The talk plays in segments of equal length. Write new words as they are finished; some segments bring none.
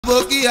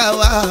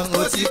Àbókíyàwá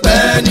ó ti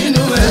pẹ́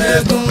nínú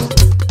eégún.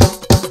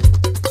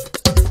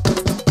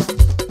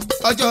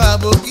 Ọjọ́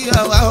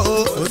àbókíyàwá ó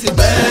ti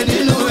pẹ́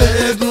nínú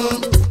eégún.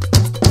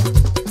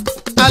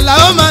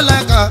 Àlàó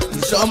Màláíkà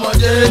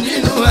ìṣọmọdé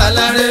nínú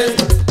aláré.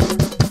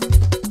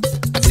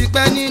 Àti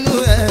pẹ́ nínú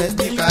ẹ̀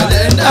bí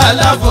kàlẹ́ndà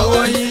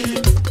aláfọwọ́yí.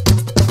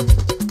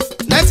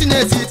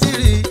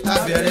 1983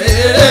 àbẹ̀rẹ̀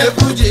eré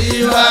fújì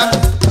wa.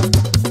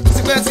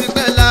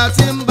 Tipẹ́tipẹ́ la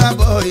ti ń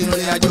bàbọ̀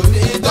ìrìn àjò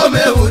mi tó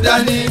méwu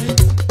dání.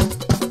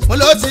 Mo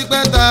ló ti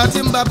pẹ́ ta ti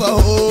ń bàbọ̀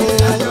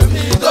ìrìn àjò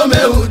mi tó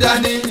méwu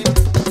dání.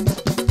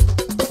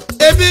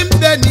 Ebi ń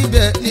bẹ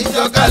níbẹ̀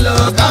níjọ́ ká lọ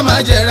ká má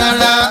jẹ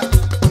rárá.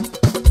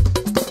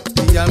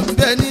 Ìyà ń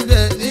bẹ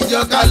níbẹ̀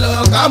níjọ́ ká lọ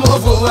ká mọ̀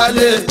fò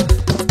wálé.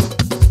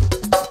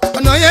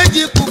 Ọ̀nà yẹn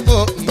jí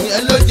púpọ̀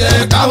ìyẹn ló jẹ́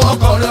káwọn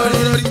kan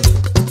lórí.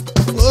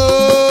 Ó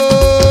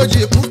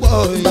jí púpọ̀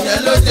ìyẹn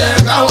ló jẹ́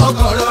káwọn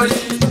kan lórí.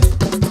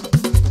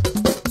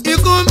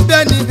 Ikú ń bẹ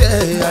níbẹ̀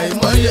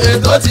àìmọye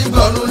tó ti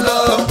gbọ̀run lọ.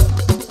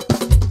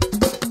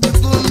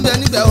 Ikú ń bẹ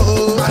níbẹ̀ o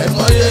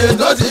àìmọye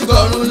tó ti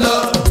gbọ̀run lọ.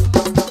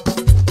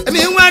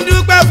 Èmi wá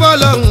dúpẹ́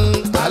fọlọ́hun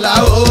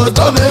Àlàó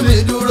tó mẹ́mi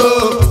dúró.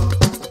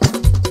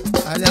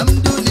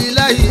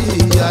 Alhamdulillahi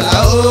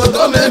Àlàó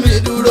tó mẹ́mi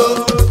dúró.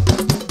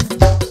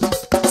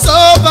 So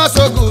far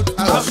so good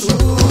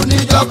àṣubú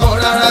níjọ́ kan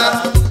rárá.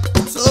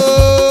 So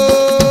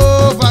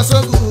far so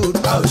good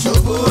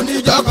àṣubú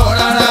níjọ́ kan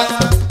rárá.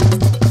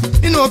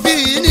 Nínú òfin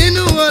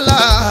nínú ọ̀la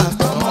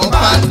ọmọ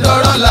bá ń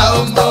dọ́rọ̀ la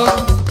ó ń bọ̀.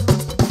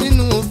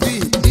 Nínú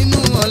òfin nínú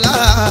ọ̀la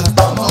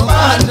ọmọ bá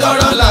ń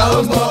dọ́rọ̀ la ó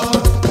ń bọ̀.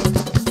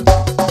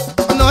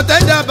 Ọ̀nà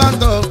tẹ́jà bá ń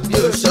tọ̀ bí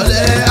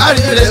òṣọlẹ̀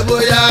àríre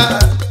bóyá.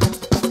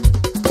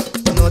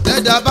 Ọ̀nà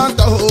tẹ́jà bá ń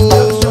tọ̀ o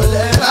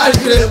òṣọlẹ̀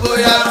àríre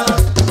bóyá.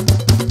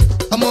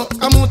 Ọmọ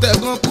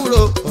amútẹ̀gàn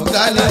kúrò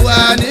ọ̀gá ni wá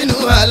nínú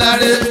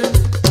aláré.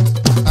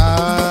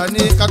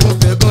 Àní kakún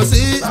fẹ̀gàn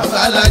sí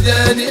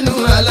babalajẹ́ nínú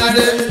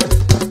aláré.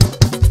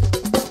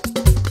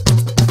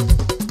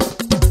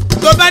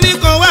 Tó bá ní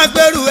kan wá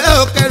gbèrú ẹ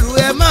ò kẹrù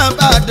ẹ má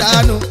bà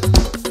dànù.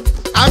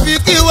 Àfi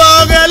kí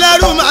wọ́n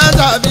ẹlẹ́rù máa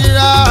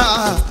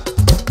ṣàfihàn.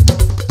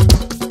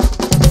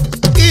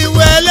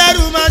 Ìwé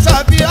ẹlẹ́rù máa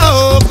ṣàfihàn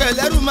o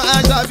kẹlẹ́rù máa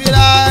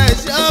ṣàfihàn.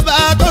 Ẹ̀ṣẹ̀ ọba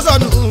tó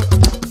sọnù.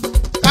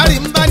 Kárí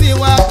ń bá ní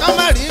wa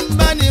kámárì ń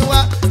bá ní wa.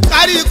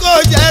 Kárí kó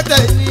jẹ́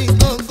tẹ̀lé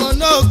kankan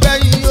náà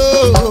gbẹ̀yìn o.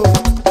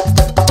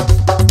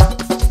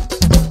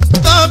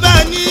 Tó bá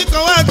ní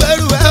kan wá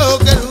gbèrú ẹ ò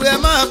kẹrù ẹ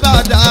má bà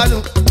dànù.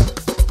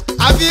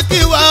 Àfi kí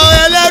wa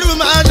ẹlẹ́rù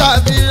máa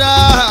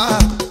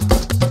ṣàfihàn.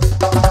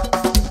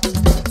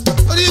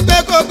 Orí pé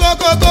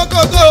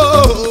kókókókókókó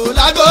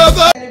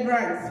lágógó.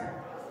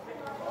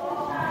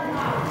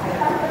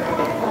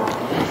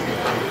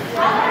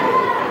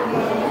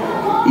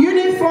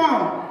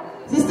 Uniform,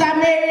 Sister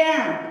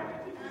Mariam.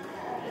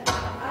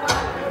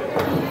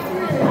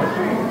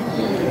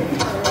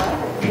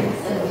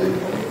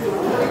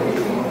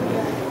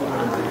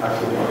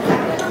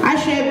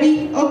 Aṣebi,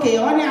 okay,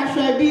 wọ́n ní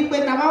aṣebi pé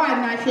tá bá wà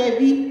ní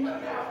aṣebi,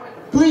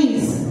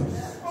 please.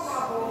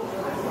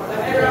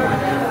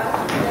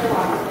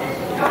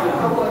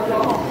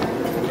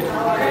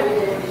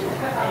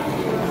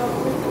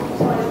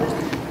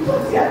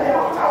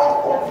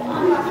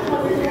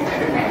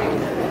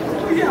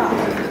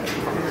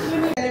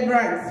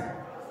 Celebrants.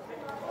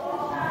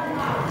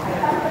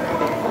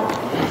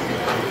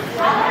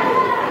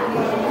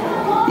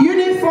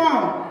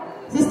 Uniform,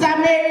 Sister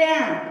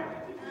Mariam.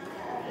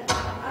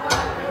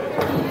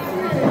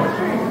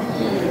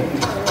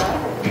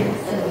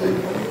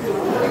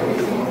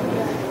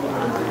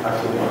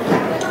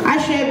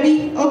 Aṣebi,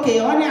 okay,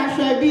 wọ́n ní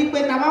aṣebi pé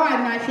tá bá wà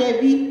ní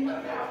aṣebi,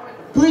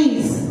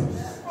 please.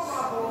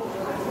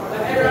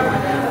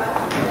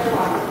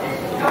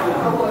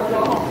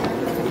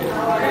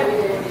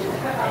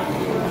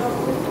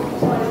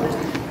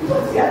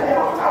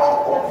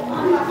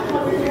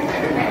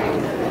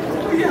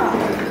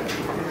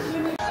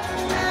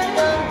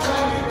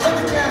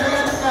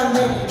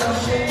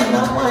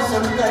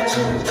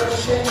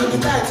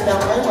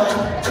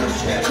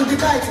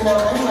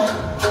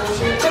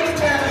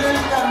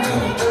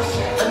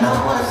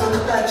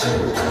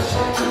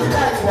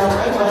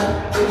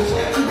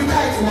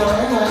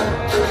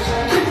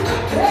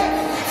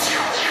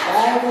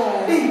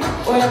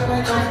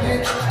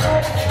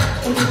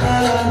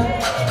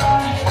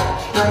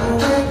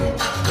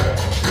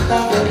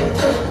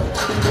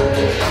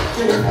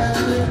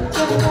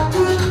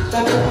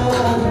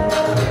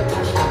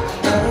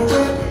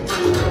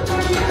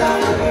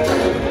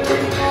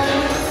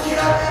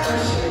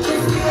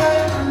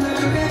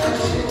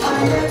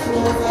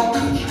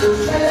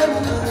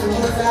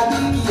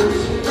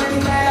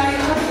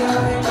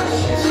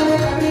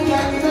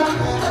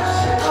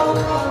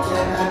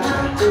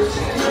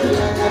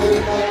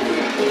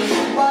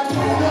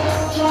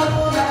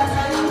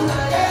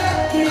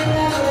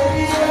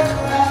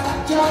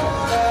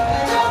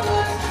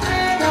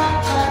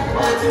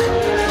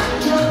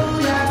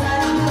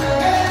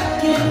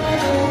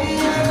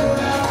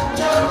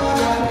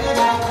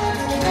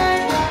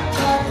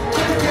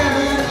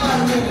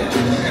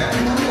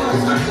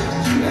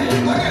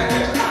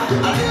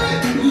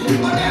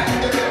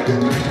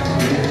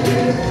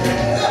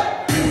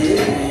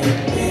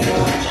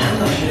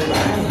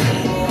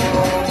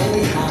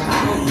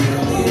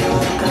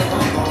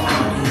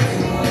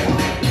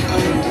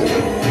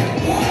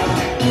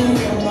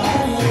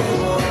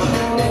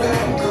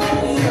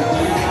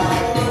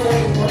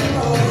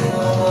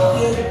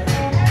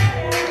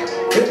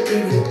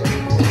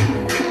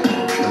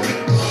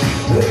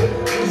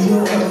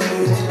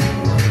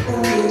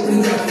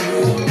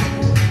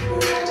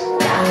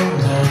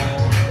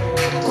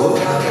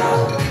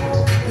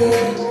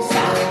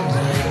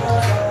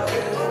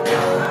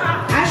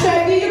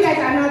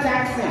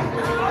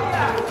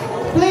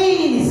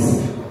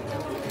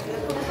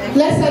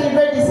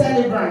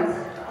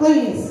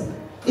 please.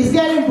 It's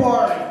getting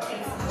boring.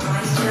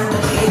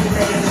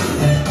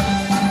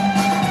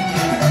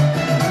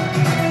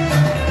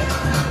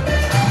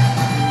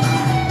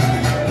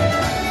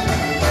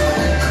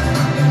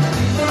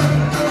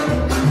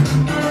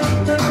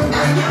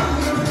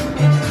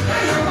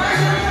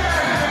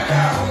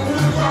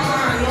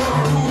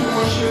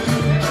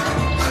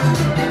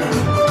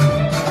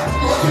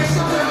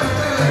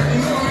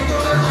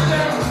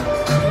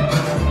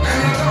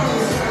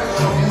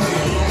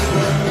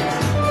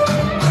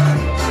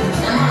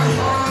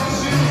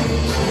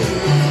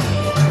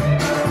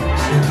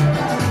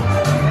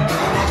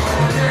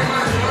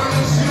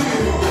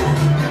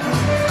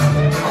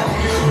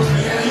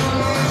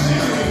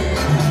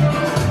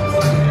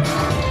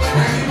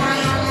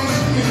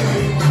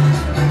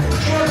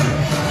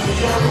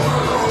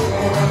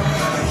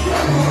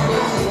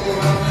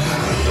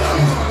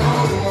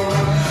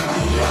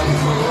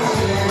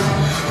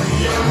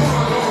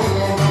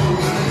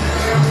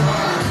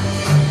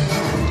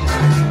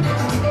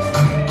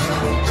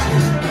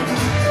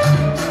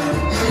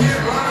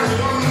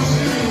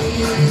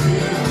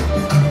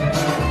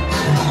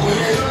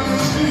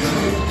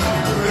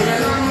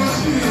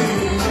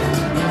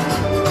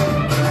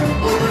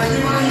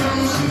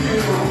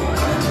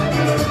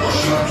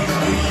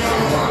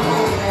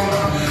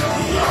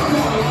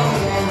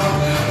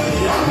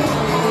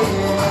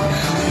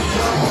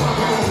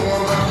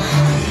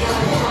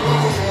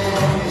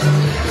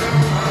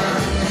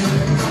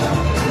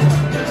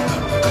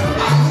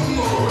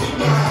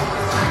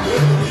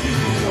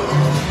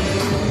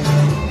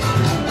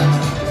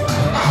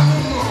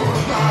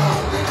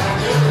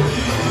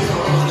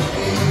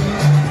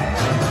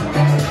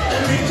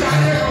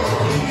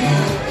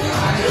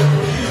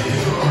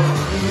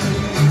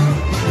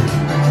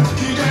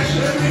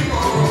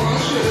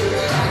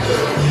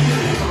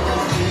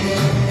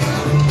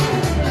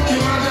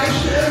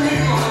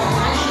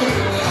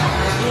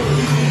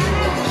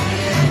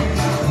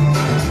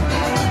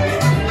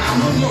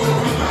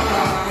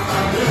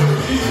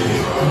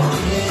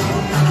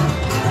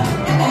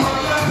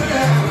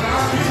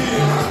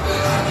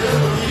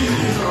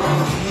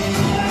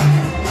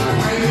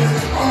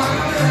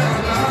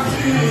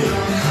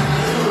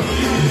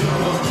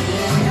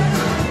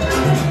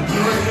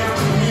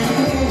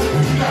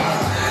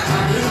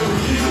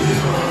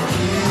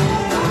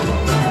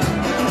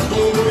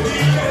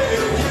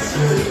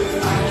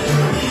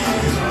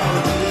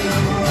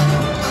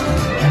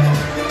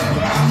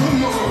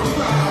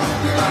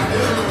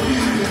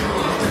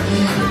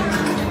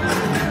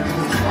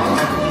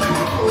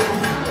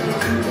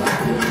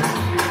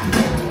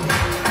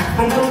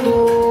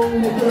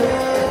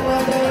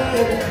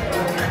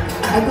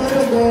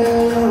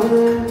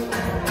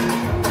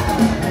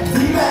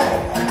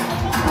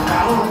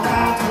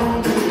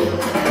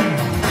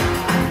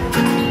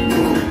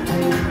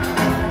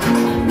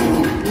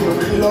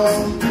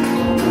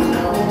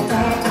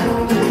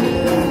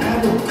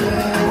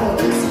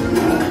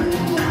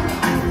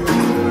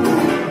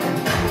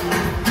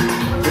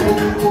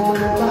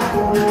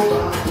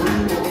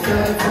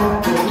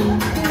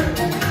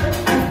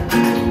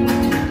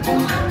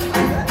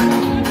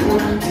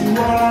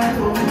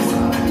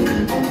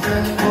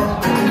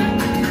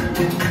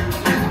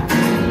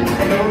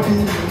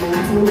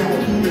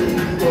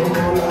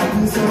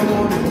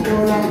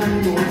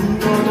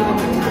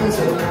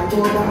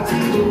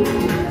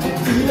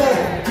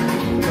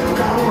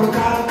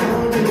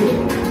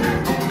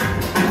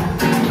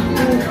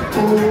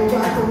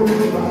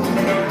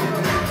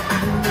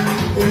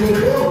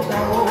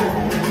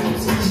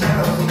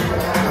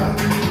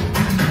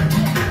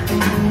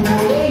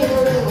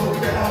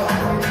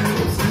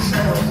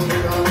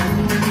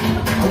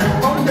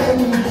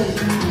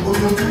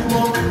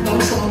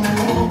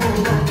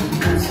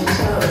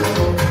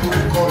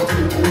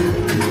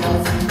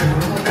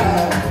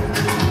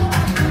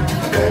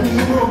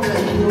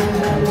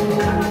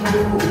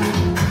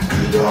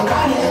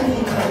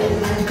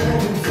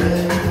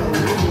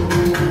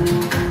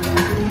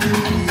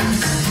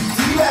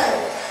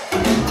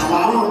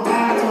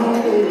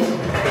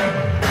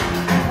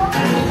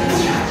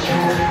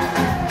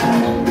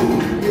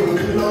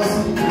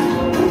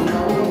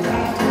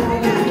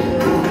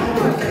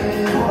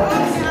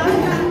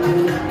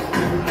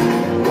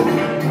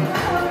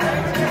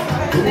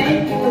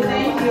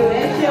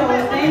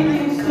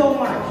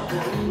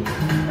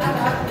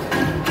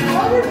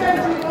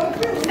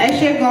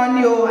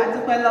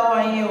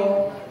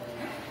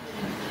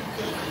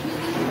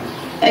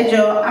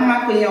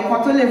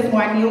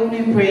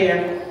 Opening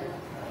prayer.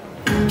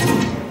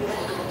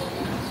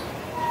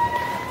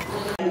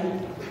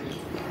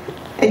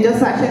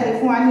 Just actually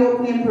for an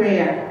opening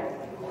prayer.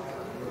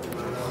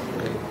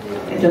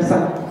 Just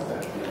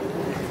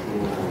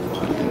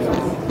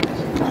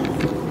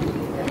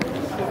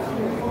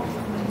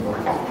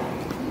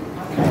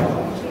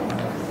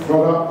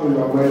Father, in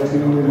the mighty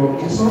name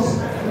of Jesus,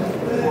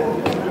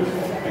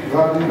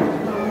 God,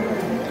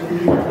 we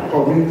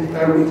commit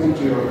everything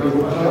to your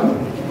able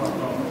hand.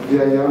 The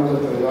I am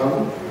that I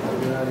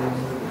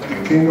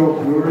am, King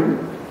of glory,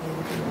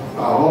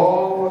 are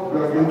all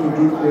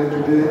meet here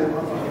today.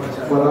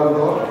 Father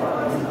Lord,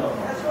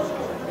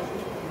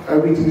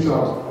 everything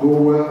shall go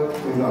well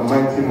in the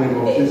mighty name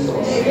of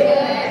Jesus.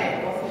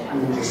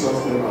 In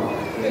Jesus' name.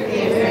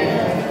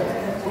 Amen.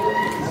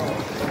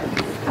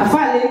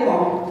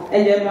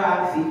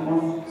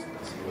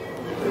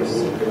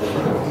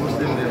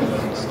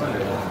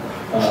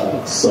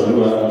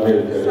 Salut à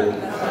l'Amérique.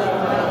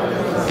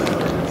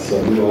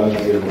 Salut à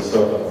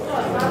Mustafa.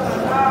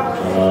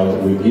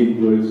 We give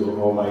glory to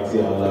Almighty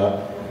Allah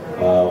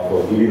for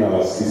giving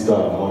our sister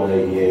and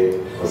mother here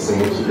for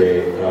singing today.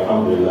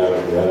 Alhamdulillah,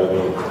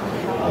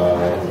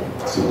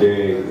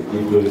 today we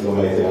give glory to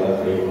Almighty Allah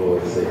for everything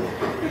what to say.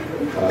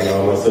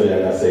 I'm sorry,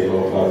 I say no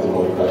far too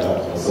much.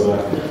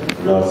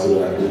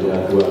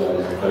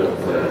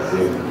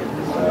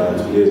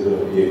 Today is going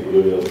to be a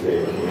glorious day,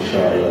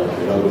 inshallah.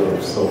 We're not going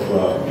to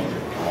suffer.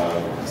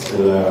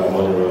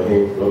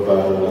 Bismillahirrahmanirrahim.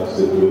 Rabbana la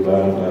tuzigh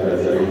qulubana ba'da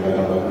idh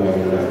hadaytana wa hab lana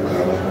min ladunka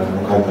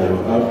rahmatan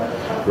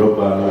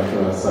Rabbana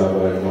atina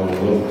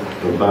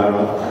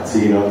Rabbana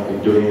atina fid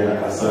dunya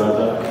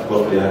hasanatan wa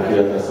fil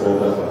akhirati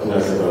hasanatan wa qina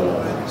adhaban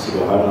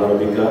Subhana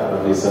rabbika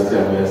rabbil izzati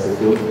amma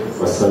yasifun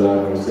wa salamun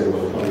ala mursalin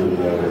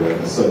walhamdulillahi rabbil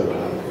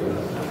alamin.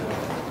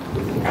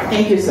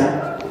 Thank you, sir.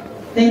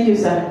 Thank you,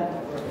 sir.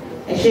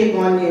 I shake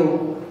on you.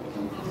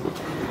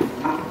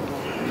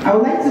 I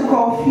would like to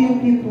call a few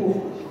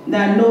people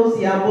that knows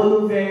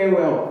Yabolu very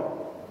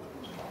well.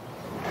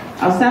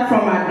 I'll start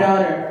from my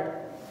daughter.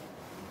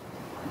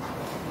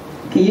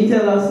 Can you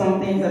tell us some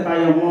things about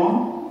your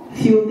mom?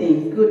 Few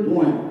things, good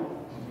one.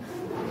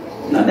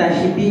 Not that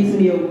she beats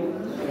me up.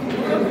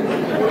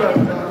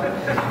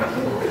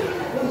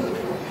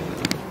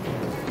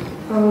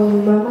 My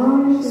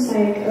mom is just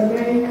like a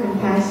very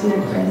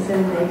compassionate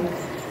person. Like,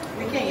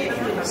 We can't get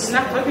you. She's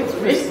not talking to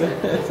me.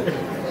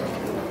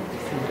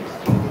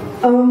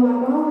 my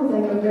mom is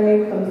like a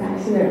very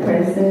compassionate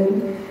person.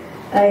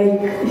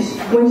 Like,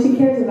 when she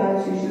cares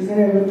about you, she's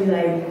gonna really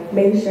like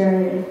make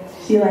sure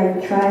she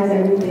like tries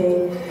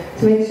everything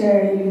to make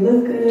sure you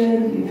look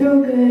good, you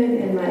feel good,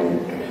 and like,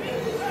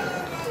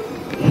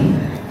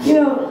 you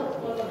know.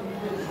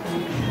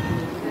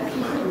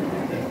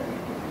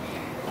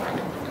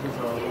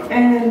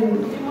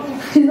 And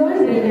she's always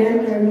been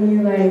there for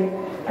me, like,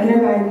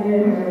 whenever I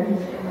needed her.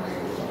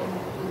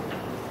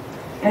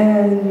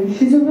 And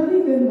she's a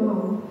really good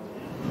mom.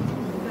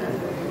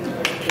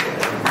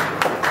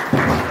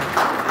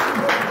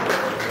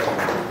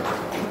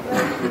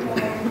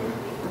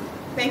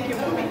 Thank you,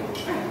 Mommy.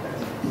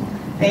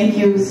 Thank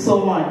you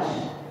so much.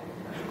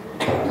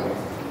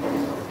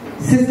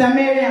 Sister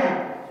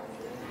Miriam.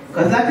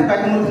 Because that's what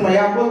I'm to my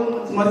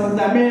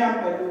Sister Miriam.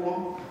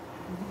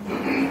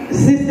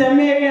 Sister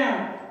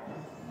Miriam.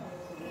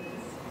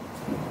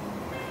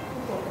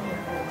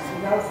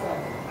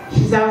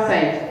 She's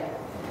outside.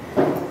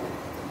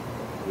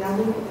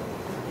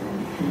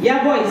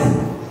 Yeah, boys.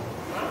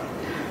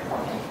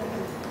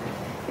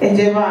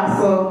 Ejeba,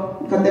 so,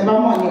 because the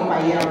mama on your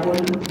fire.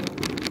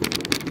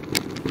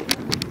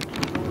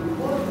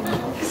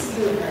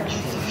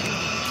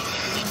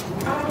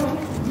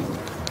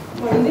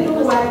 My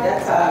little wife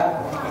that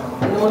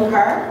known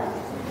her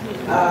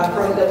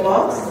from the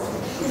mosque,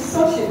 she's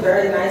such a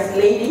very nice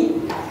lady,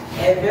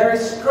 a very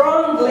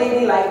strong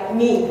lady like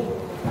me,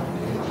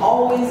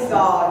 always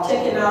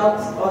checking out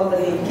on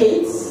the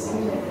kids.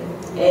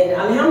 And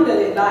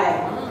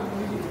alhamdulillah,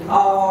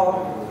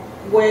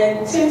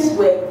 when things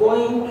were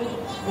going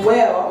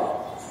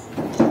well,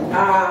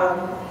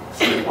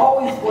 she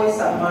always voiced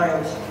her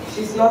mind.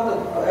 She's not the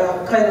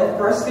kind of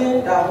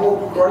person that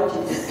holds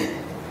grudges.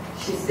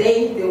 She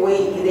says the way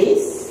it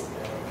is.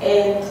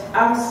 And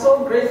I'm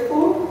so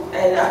grateful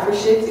and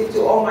appreciative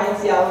to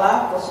Almighty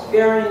Allah for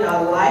sparing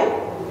our life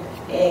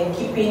and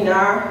keeping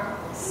her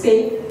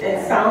safe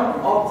and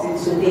sound up to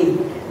today.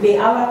 May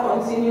Allah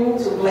continue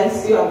to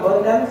bless you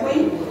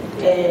abundantly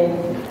and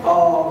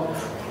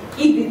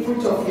eat the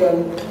fruit of your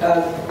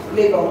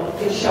labor,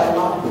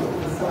 inshallah.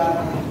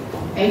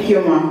 Thank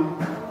you, Mom.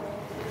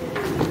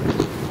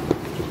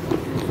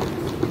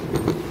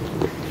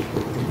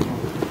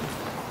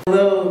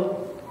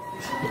 Hello,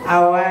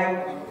 how are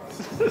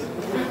you?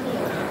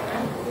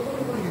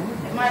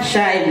 Am I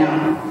shy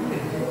now?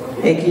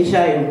 Hey, can you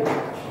shy?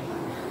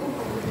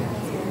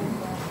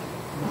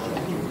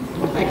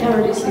 I can't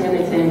really say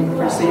anything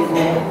per se.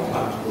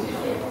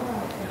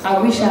 I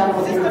wish I had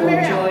nothing but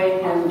joy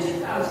and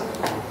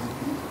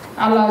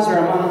Allah's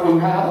Rahman on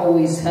her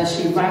always as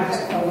she marked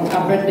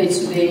her birthday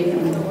today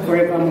and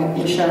forever,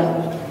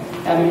 inshallah.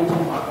 Amen.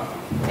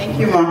 Thank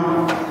you,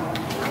 Mom.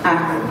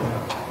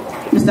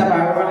 Mr.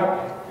 Barra,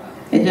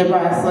 Ejeba,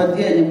 I saw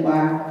dear Nipa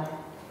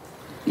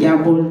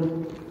Yabol.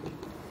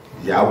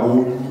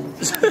 Yabol?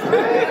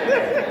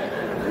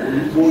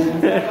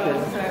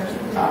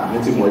 Mo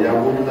ti mọ̀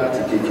Yabol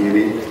láti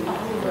kékeré.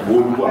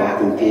 Bolu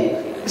àkókò.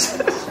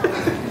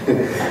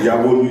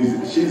 Yabol,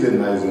 she's a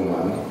nice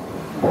woman.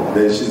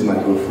 Then she's my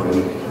good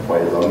friend for a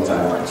long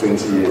time,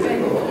 20 years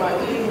ago.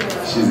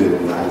 She's a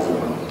nice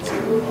woman.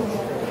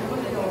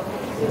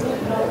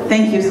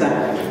 Thank you, sir.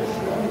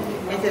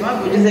 ẹsẹ̀ má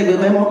bójú sẹ́gbẹ̀ẹ́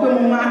mọ́ ẹ̀mọ́ pé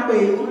mo máa pè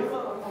é.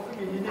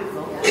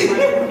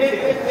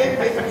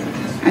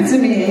 Àǹtí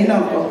mi yẹn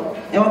náà kọ́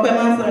ẹ̀wọ̀n pé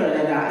máa ń sọ̀rọ̀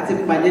dáadáa àti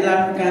pàdé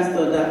l'African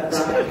store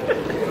dáadáa.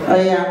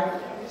 Ọ̀ya.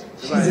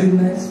 She's a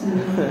nice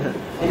woman.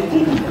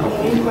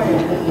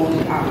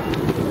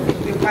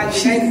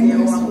 She's a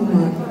nice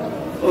woman.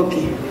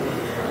 Okay.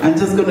 I'm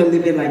just gonna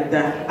leave it like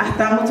that.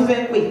 Àtàwọn tó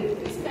fẹ́ pè.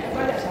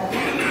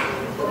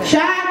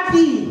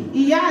 Ṣáàkì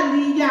ìyá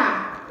àlìyá.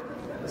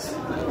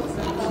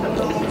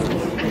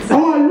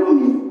 Ọmọ ìlú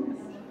mi.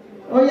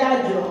 Ó yá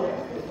jọ.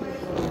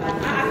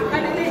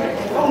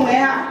 Ọmọ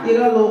ẹ̀ á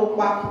irọ́ ló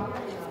pa.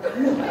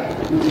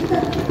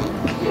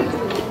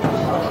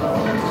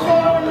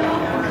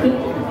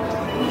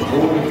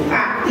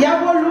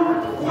 Yabolu,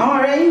 àwọn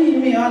ọ̀rẹ́ yìí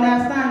mi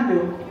understand o.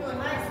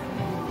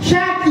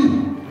 Ṣáàkì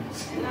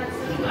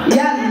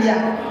ìyá àlìyá.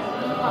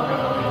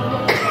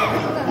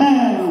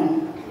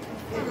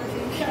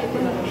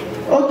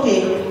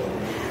 Okay,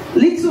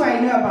 little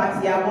I know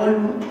about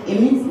Yabolu. It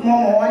means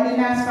more one in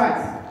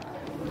Asphalt.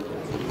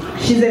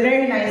 She's a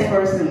very nice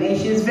person and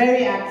she's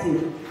very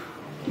active.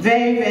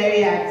 Very,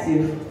 very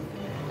active.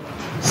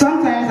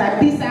 Sometimes I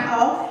piss her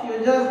off,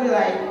 she'll just be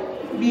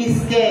like, be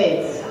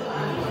scared.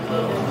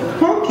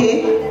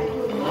 Okay.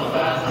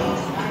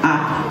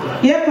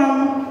 Here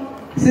come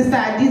Sister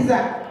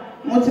Adiza.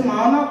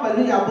 Motima, I'm not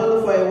going to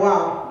Yabolu for a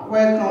while.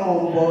 Welcome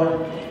on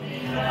board.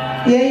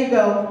 Here you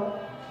go.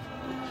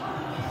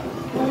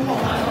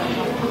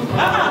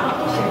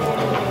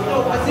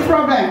 What's the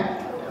problem?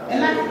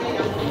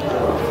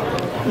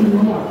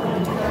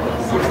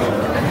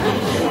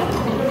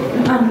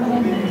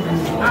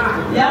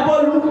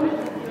 Yabolu,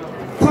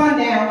 turn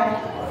down.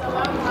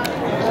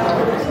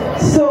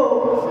 So,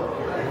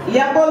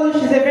 Yabolu,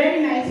 she's a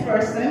very nice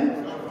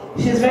person.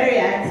 She's very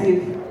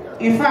active.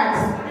 In fact,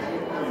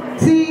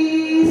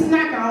 see,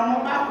 snack our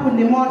mobile in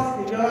the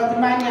mosque, Yabolu,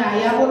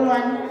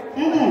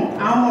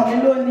 our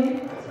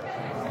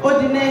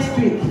the next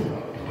week.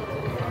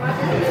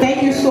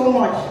 Thank you so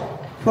much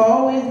for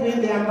always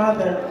being their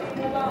mother.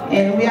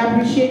 And we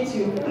appreciate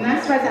you. And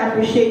that's why I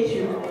appreciate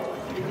you.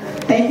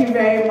 Thank you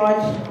very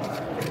much.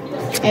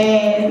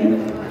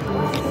 And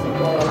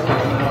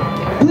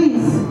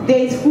please, there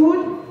is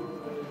food,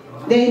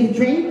 there is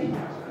drink.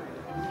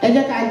 There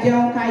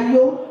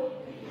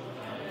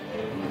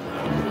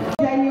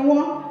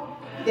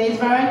is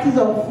varieties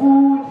of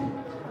food,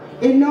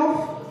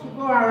 enough to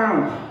go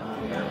around.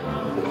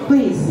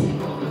 Please,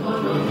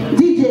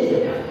 DJ.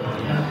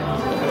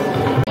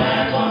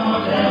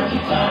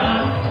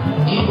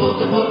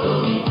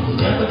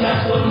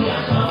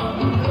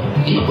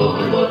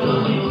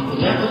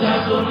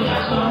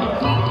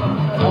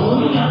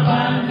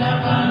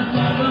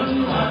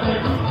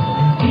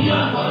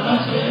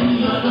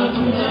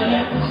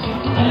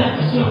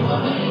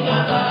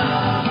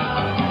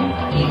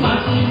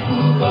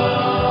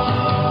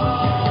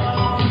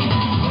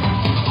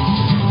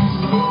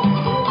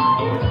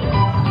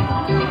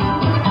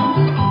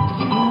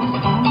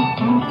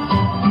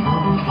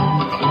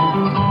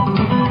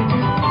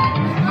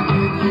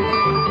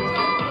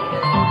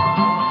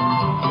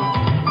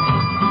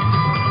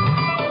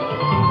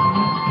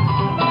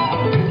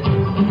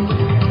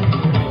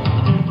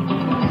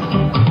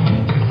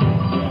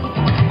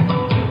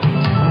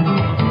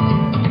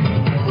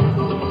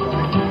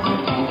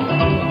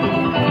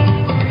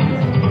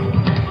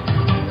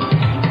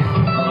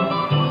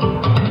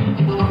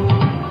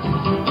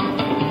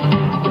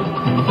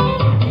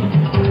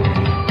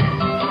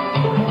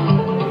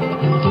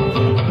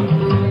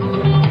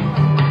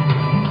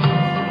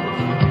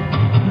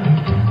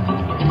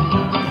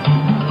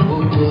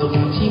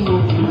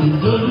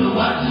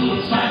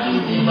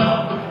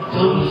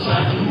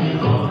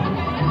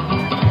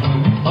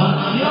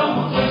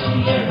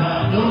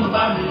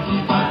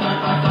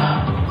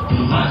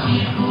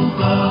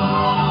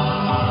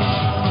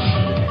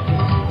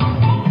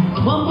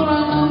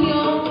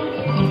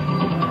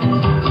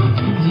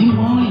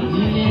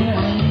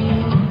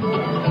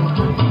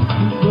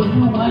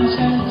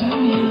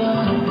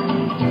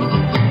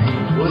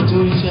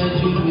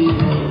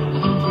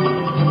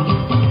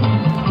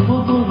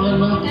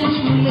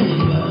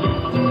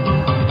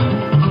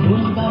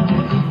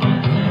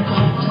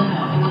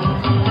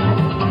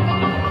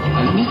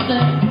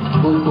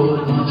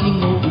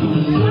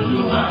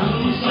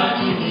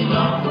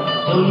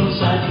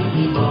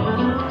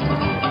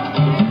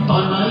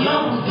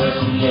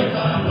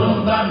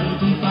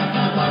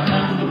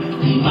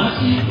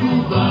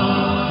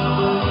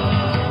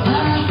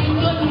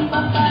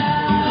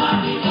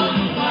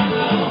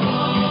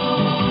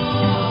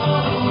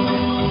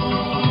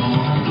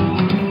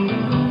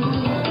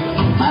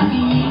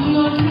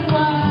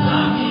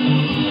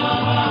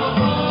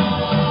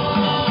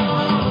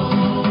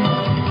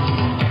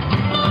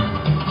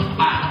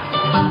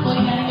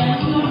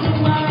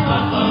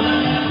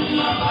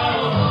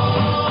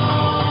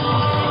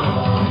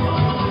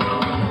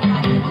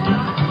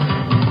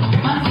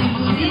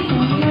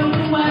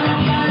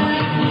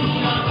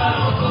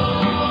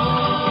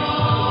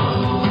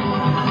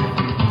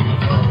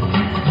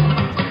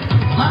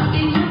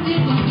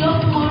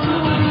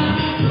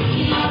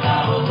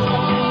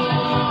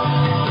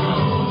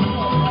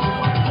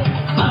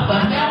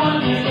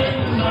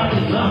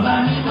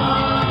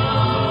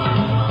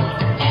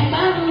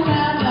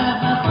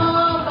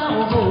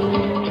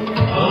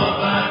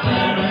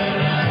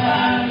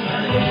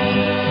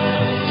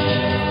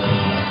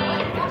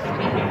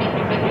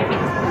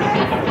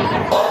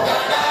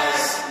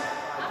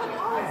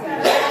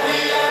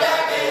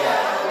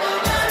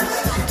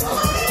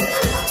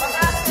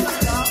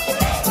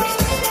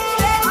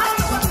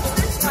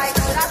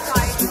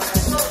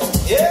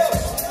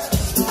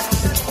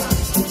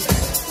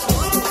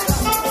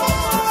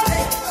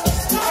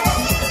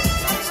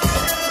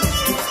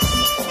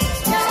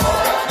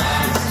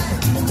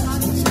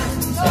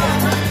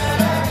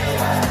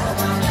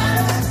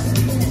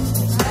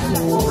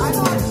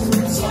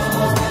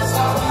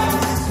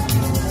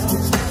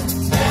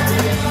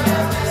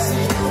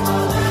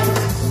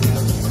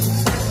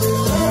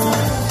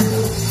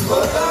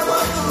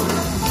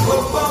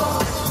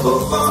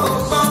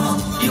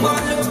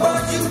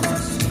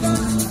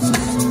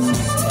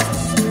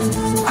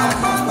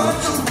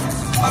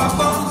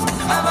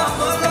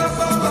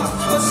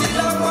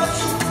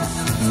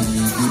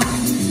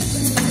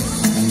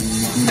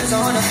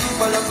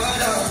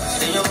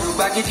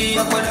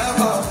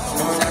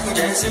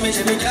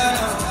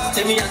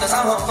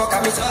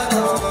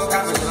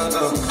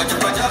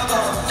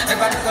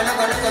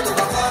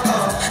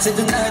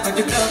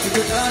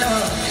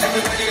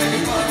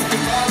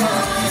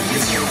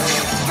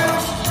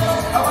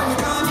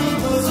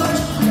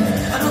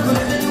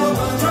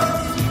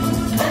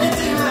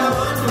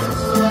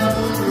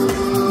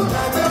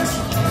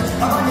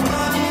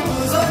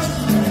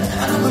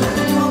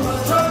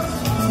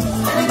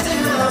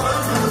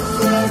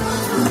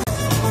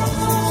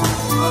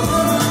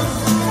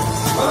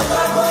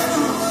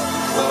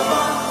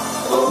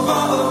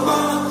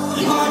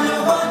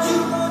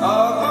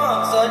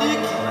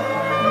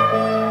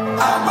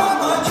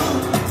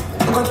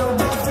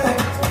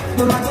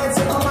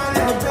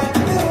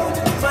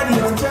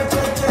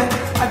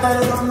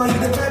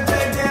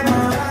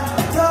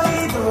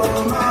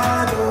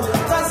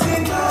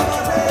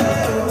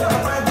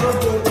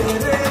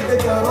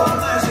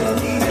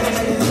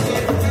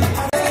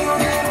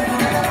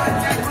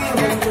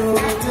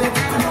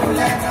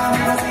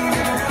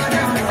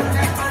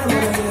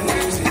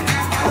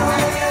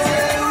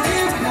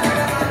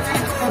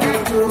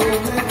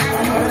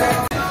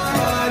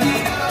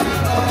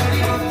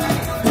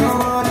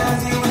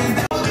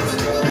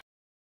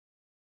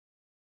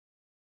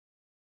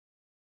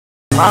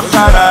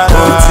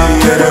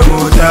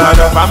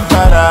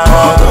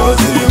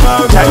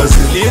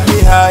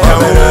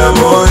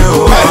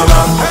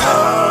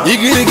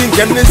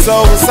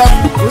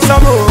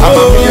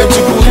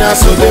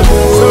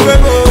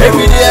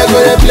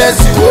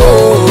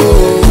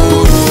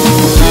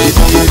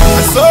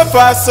 So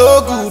far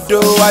so good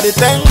though, I dey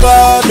thank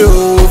God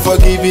oh, for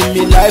giving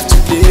me life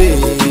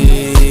today.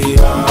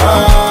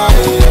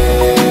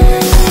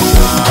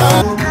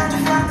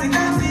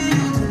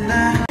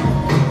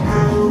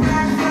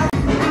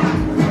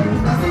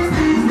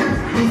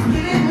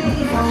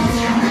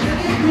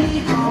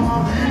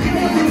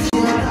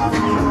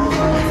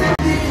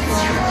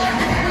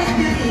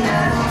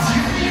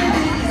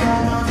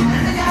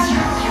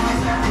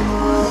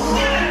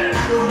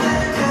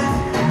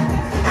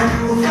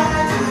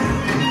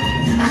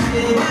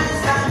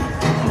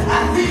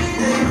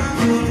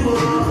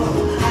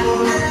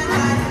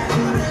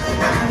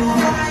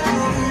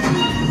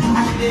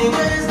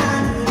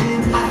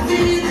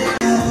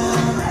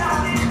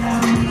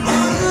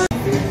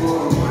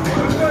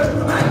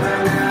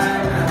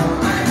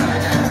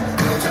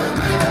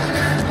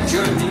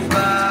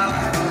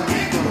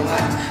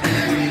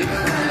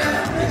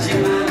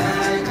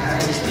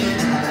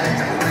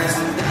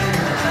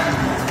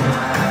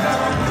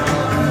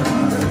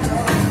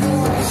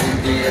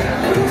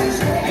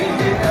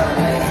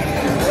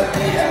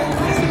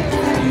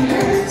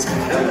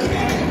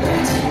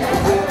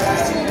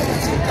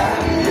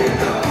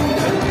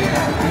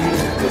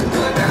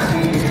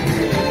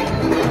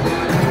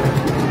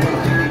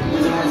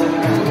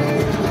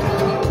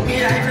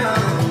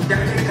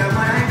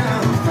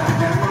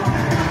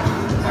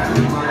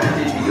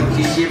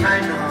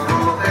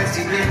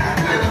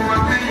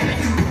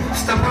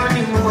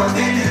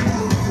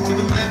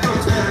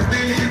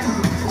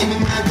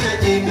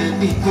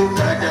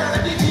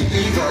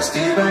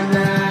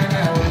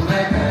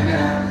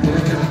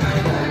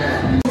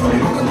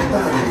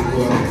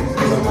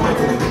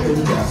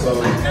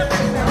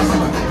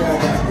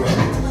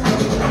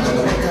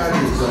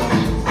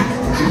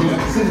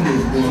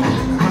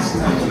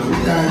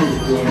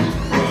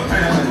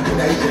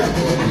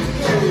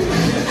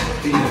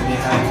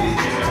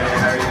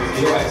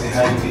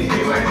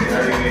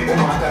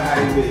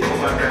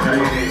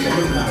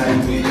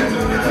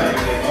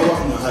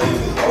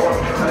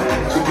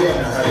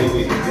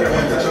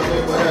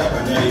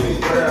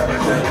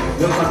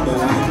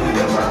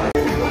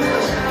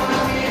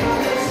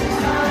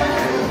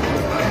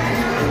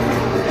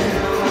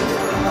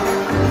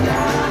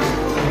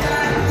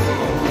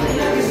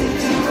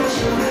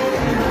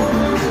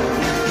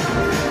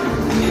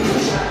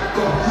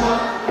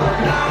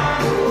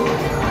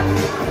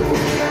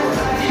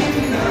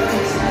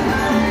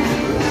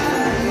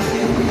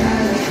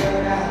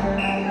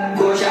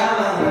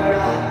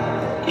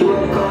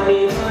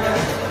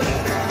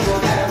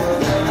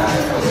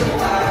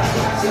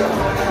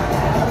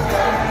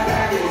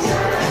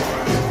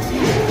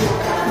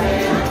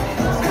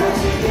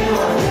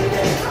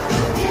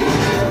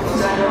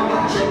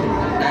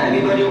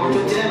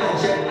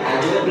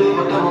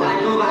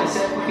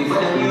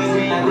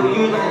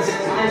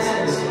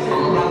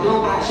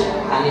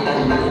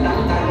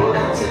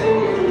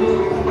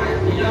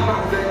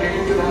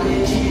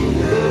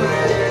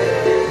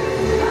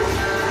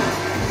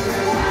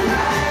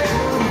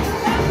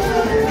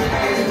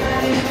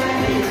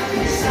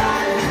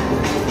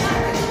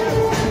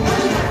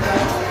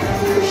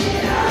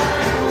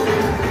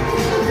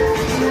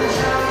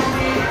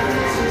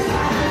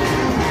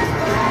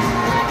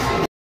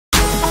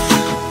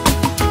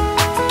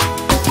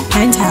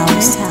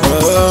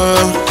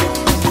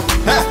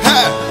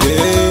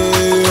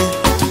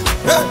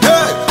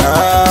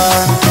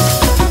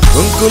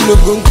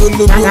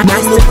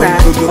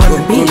 Mastercraft on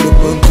the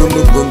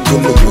beat.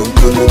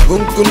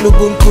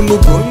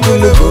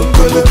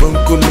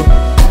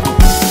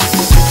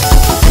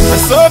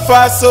 So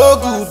far so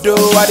good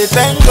though, I dey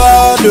thank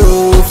God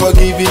oh for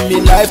giving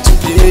me life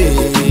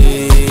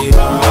today.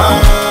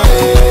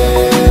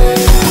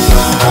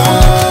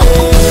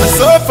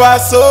 So far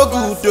so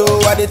good though,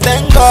 I dey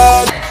thank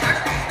God.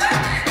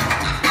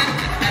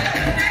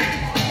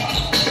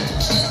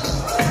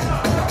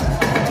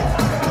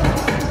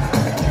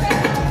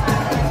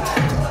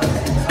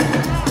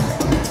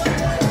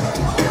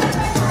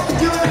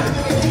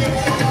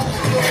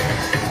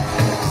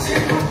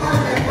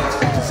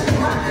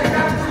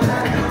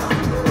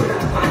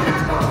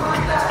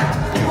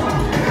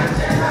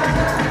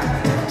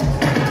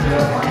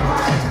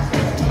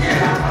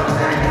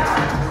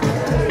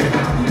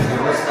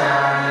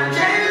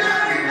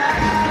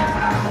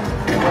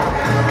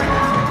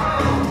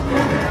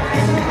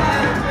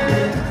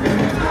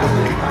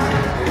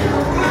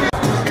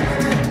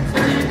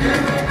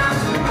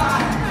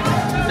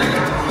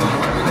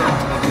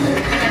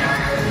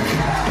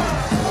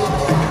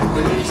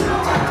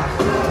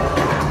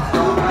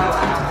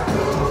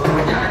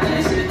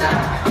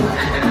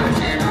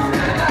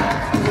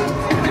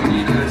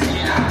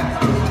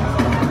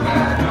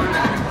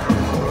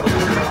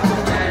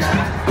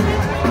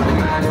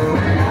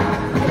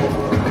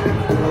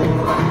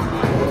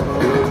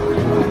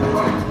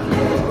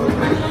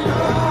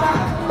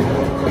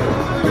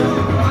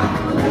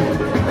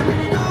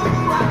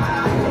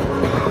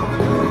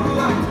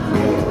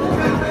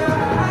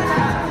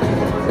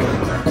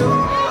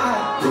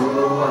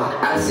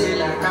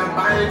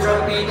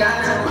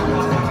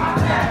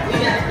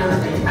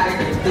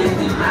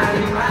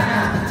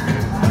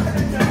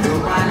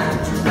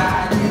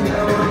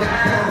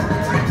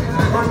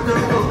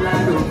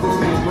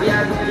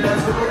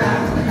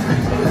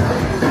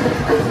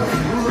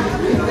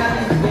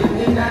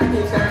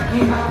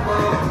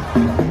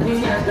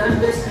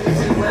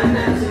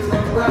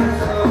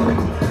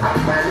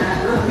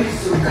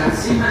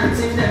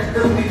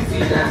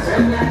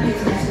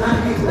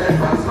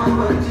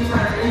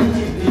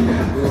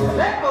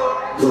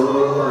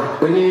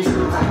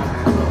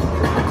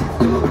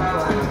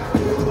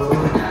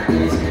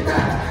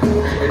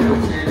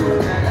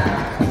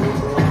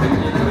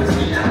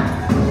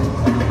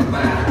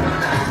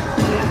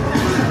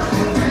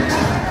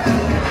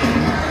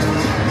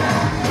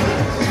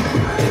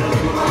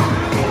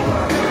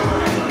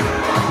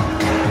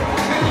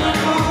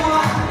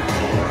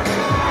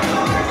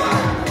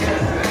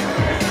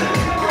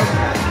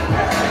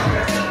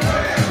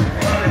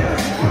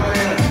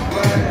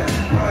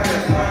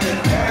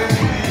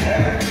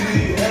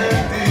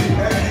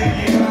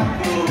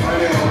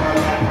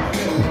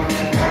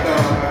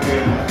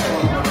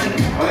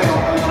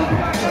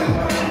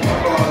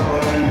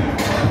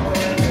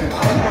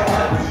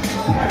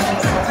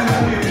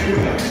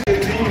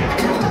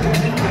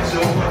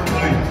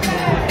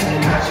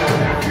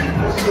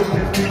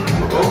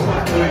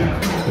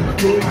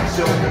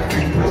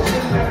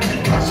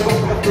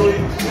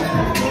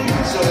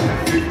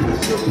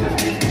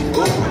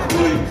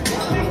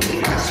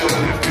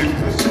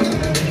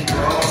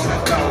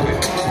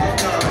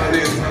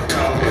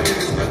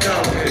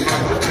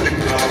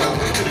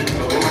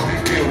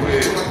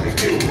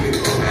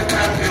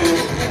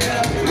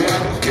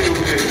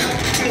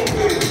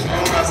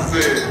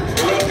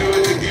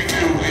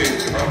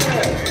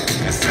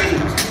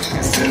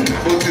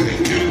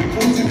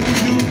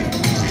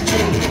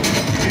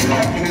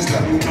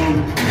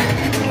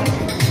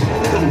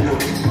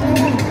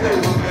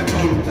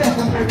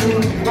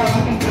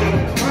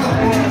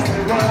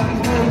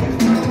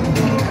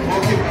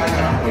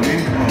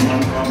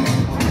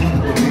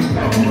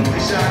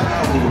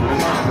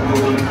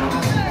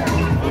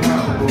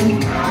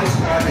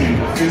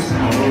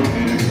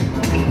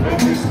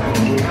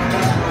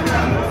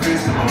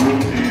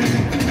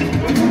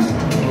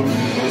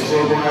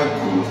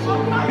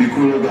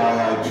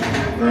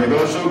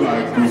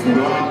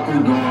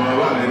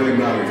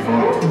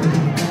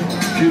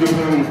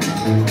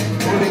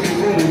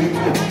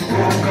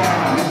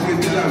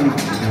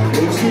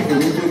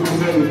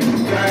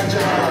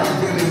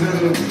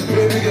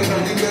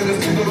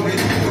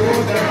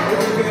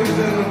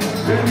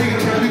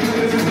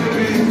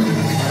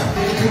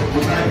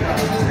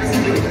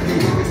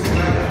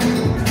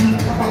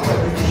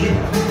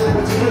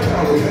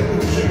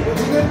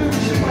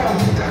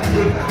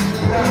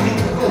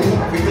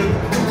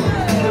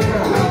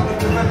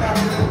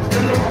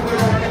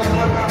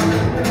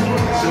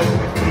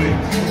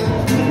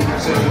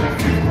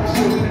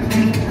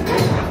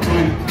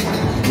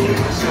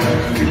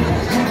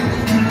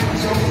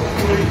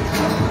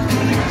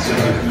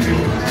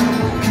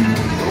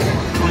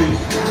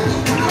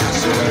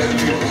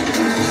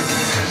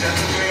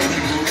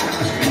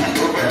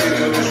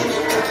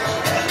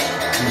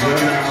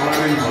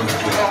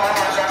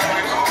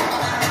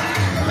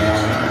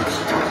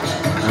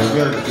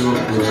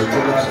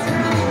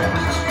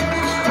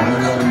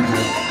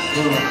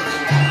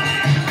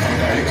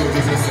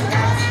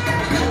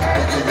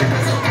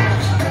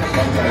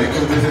 Aí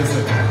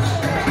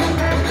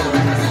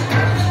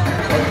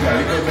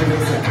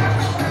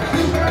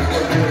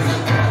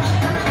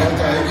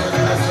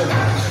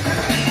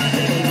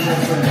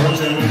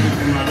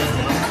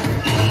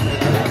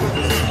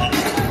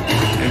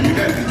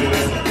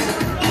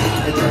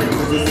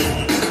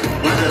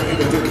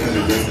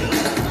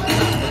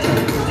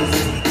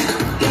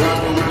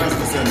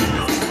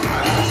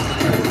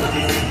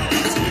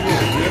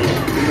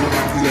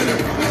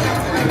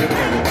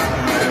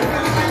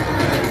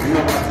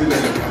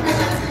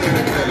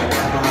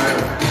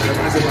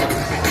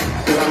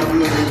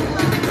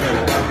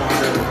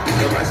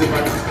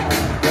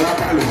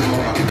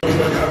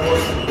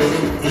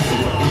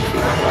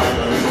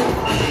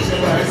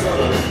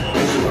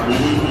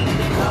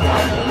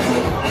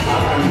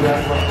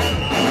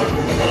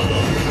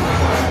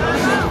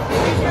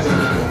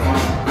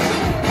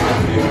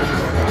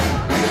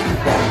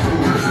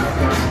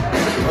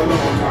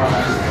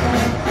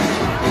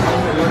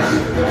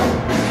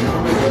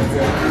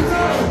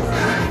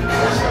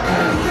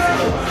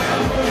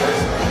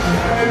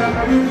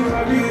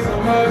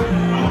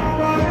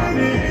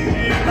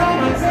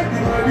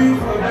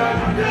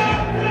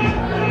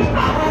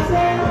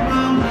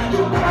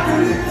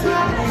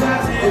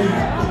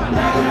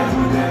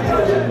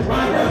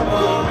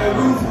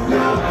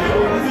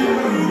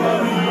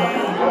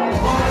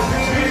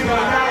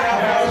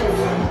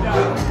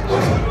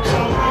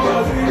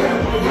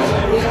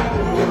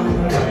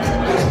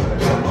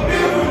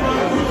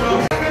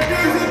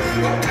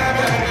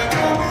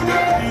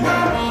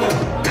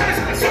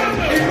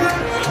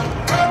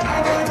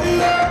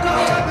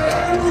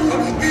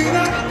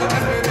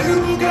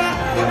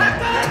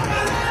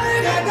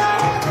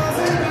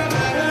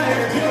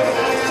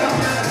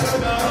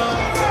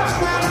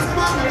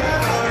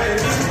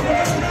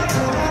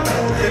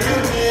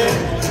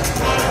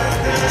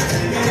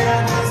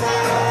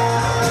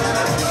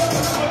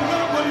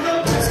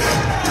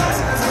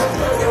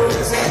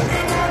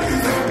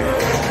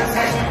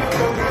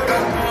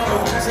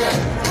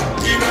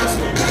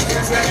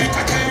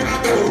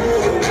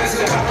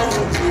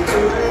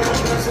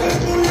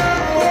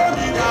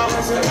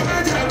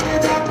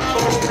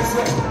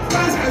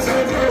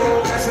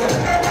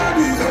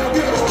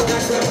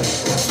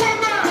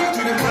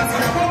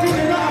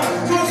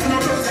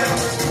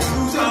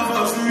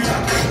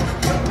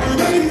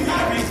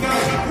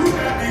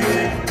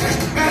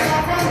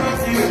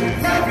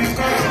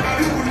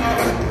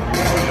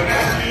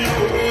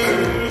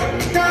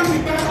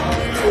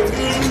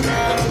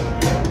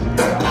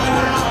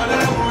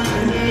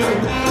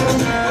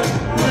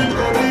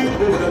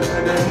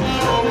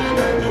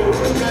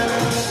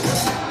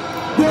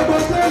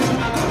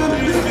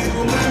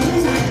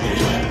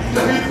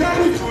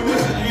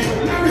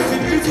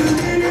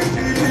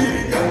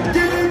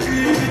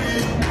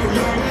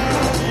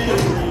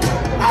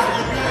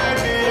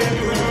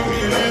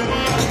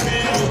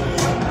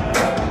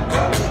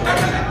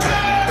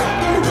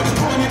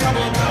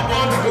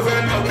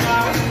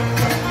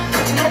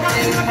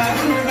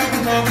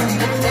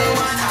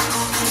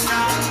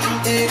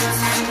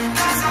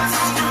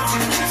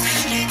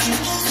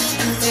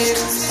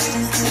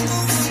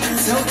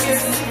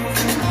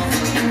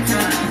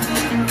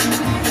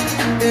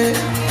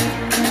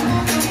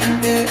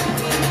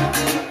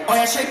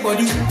Shake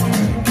body.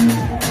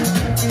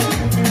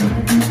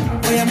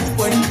 Oh yeah, move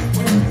body.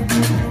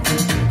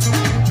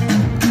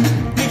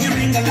 Make you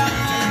ring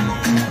alarm.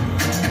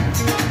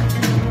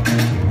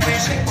 Oh yeah,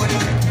 shake body.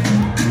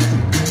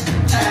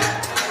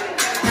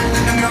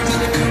 I'm not to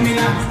the film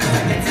now. I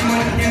get some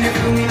money, then they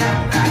film me now.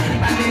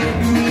 I didn't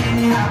do me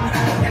anyhow. I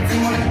get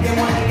some money, they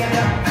want to get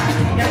down.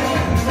 They want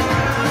to go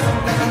around,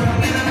 because I'm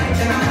young and I'm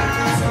rich and I'm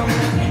handsome.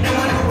 They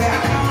want to know where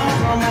I come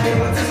from, and they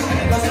want to see me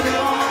because they're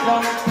long.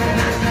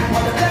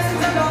 All the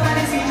blessings of God that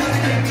is in you,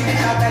 they make me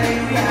shout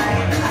hallelujah.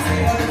 I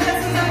say all the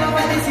blessings of God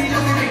that is in you,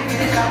 they make me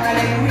shout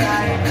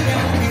hallelujah. They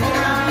won't be for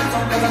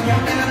ransom, because I'm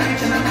young and I'm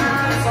rich and I'm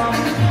handsome.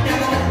 They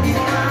won't be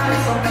for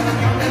ransom, because I'm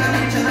young and I'm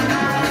rich and I'm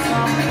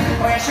handsome.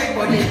 Oh yeah, shake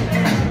body.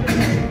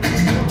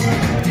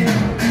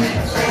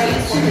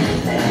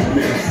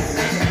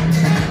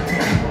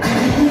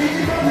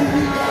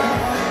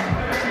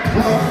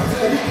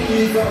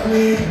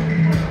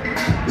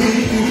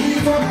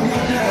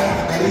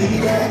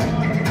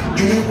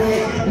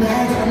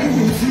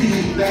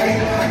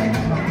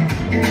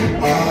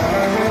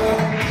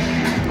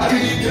 I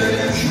need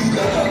that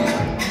sugar.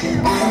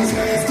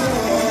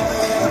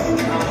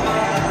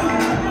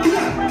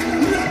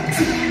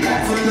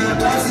 I'm from the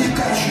classic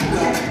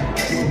sugar.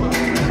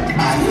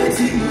 I let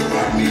you know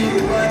about me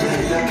over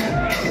there.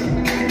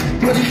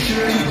 But you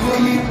surely call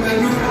me when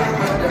you are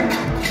better.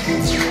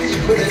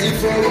 But as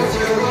if I was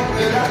your rock,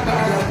 then I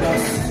got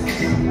us.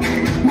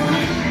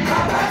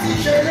 I'm not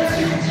t-shirt,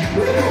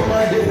 we're on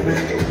my day,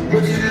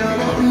 but you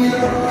love me,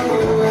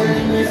 and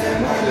you miss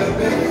my love,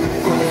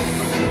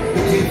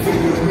 but you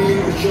feel me,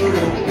 but you're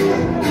not.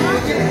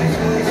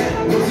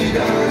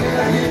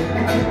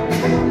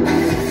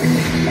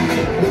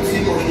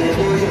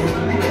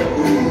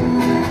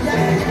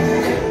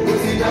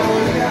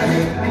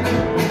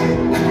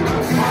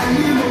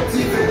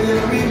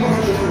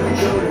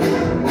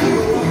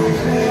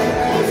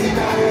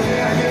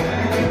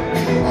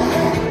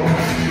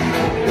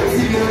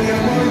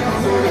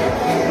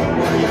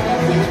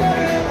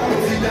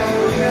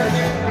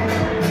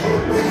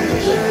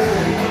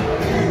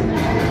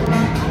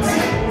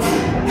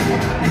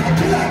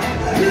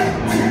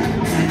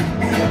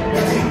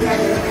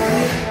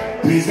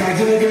 We start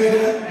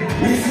together,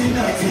 we see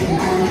nothing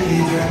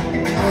coming.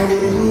 I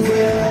will move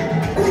here.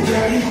 We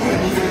carry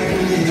money for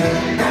the leader.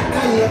 That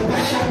kind of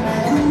passion,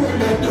 who will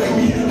let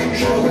me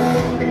show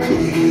up?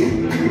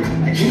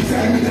 She's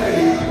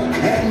angry,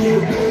 and you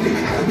play,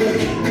 I beg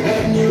you,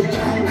 and you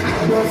come,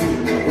 I love you.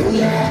 Oh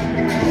yeah,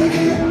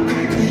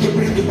 did you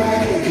bring the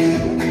bag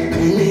again?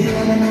 We need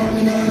on my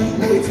money,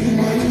 no team,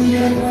 money,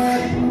 and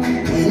what?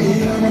 We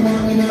need on my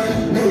money,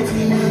 no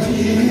team, money,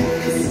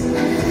 yes.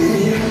 We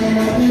need on my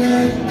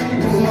money,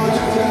 no much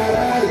of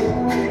that.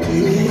 We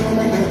need on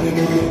my money,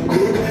 go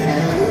back.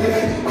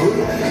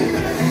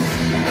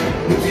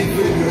 What's it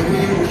for you, we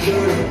will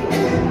show you.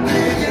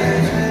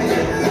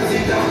 What's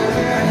it down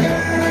there?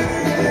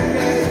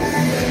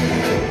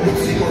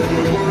 What's it for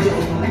you,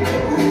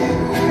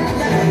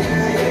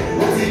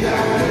 what's it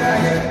down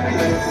there?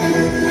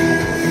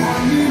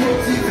 Mommy,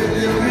 what's it for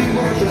you, we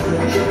will show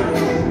you.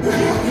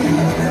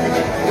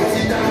 What's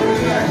it down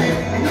there?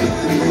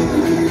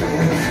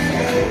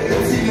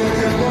 What's it for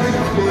you,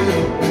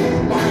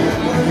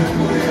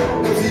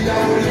 what's it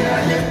down there?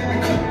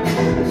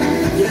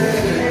 Yeah,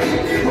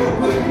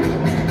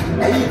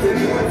 are you telling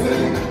me what's it?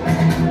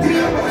 We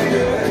are by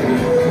you.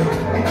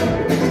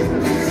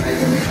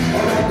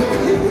 All I do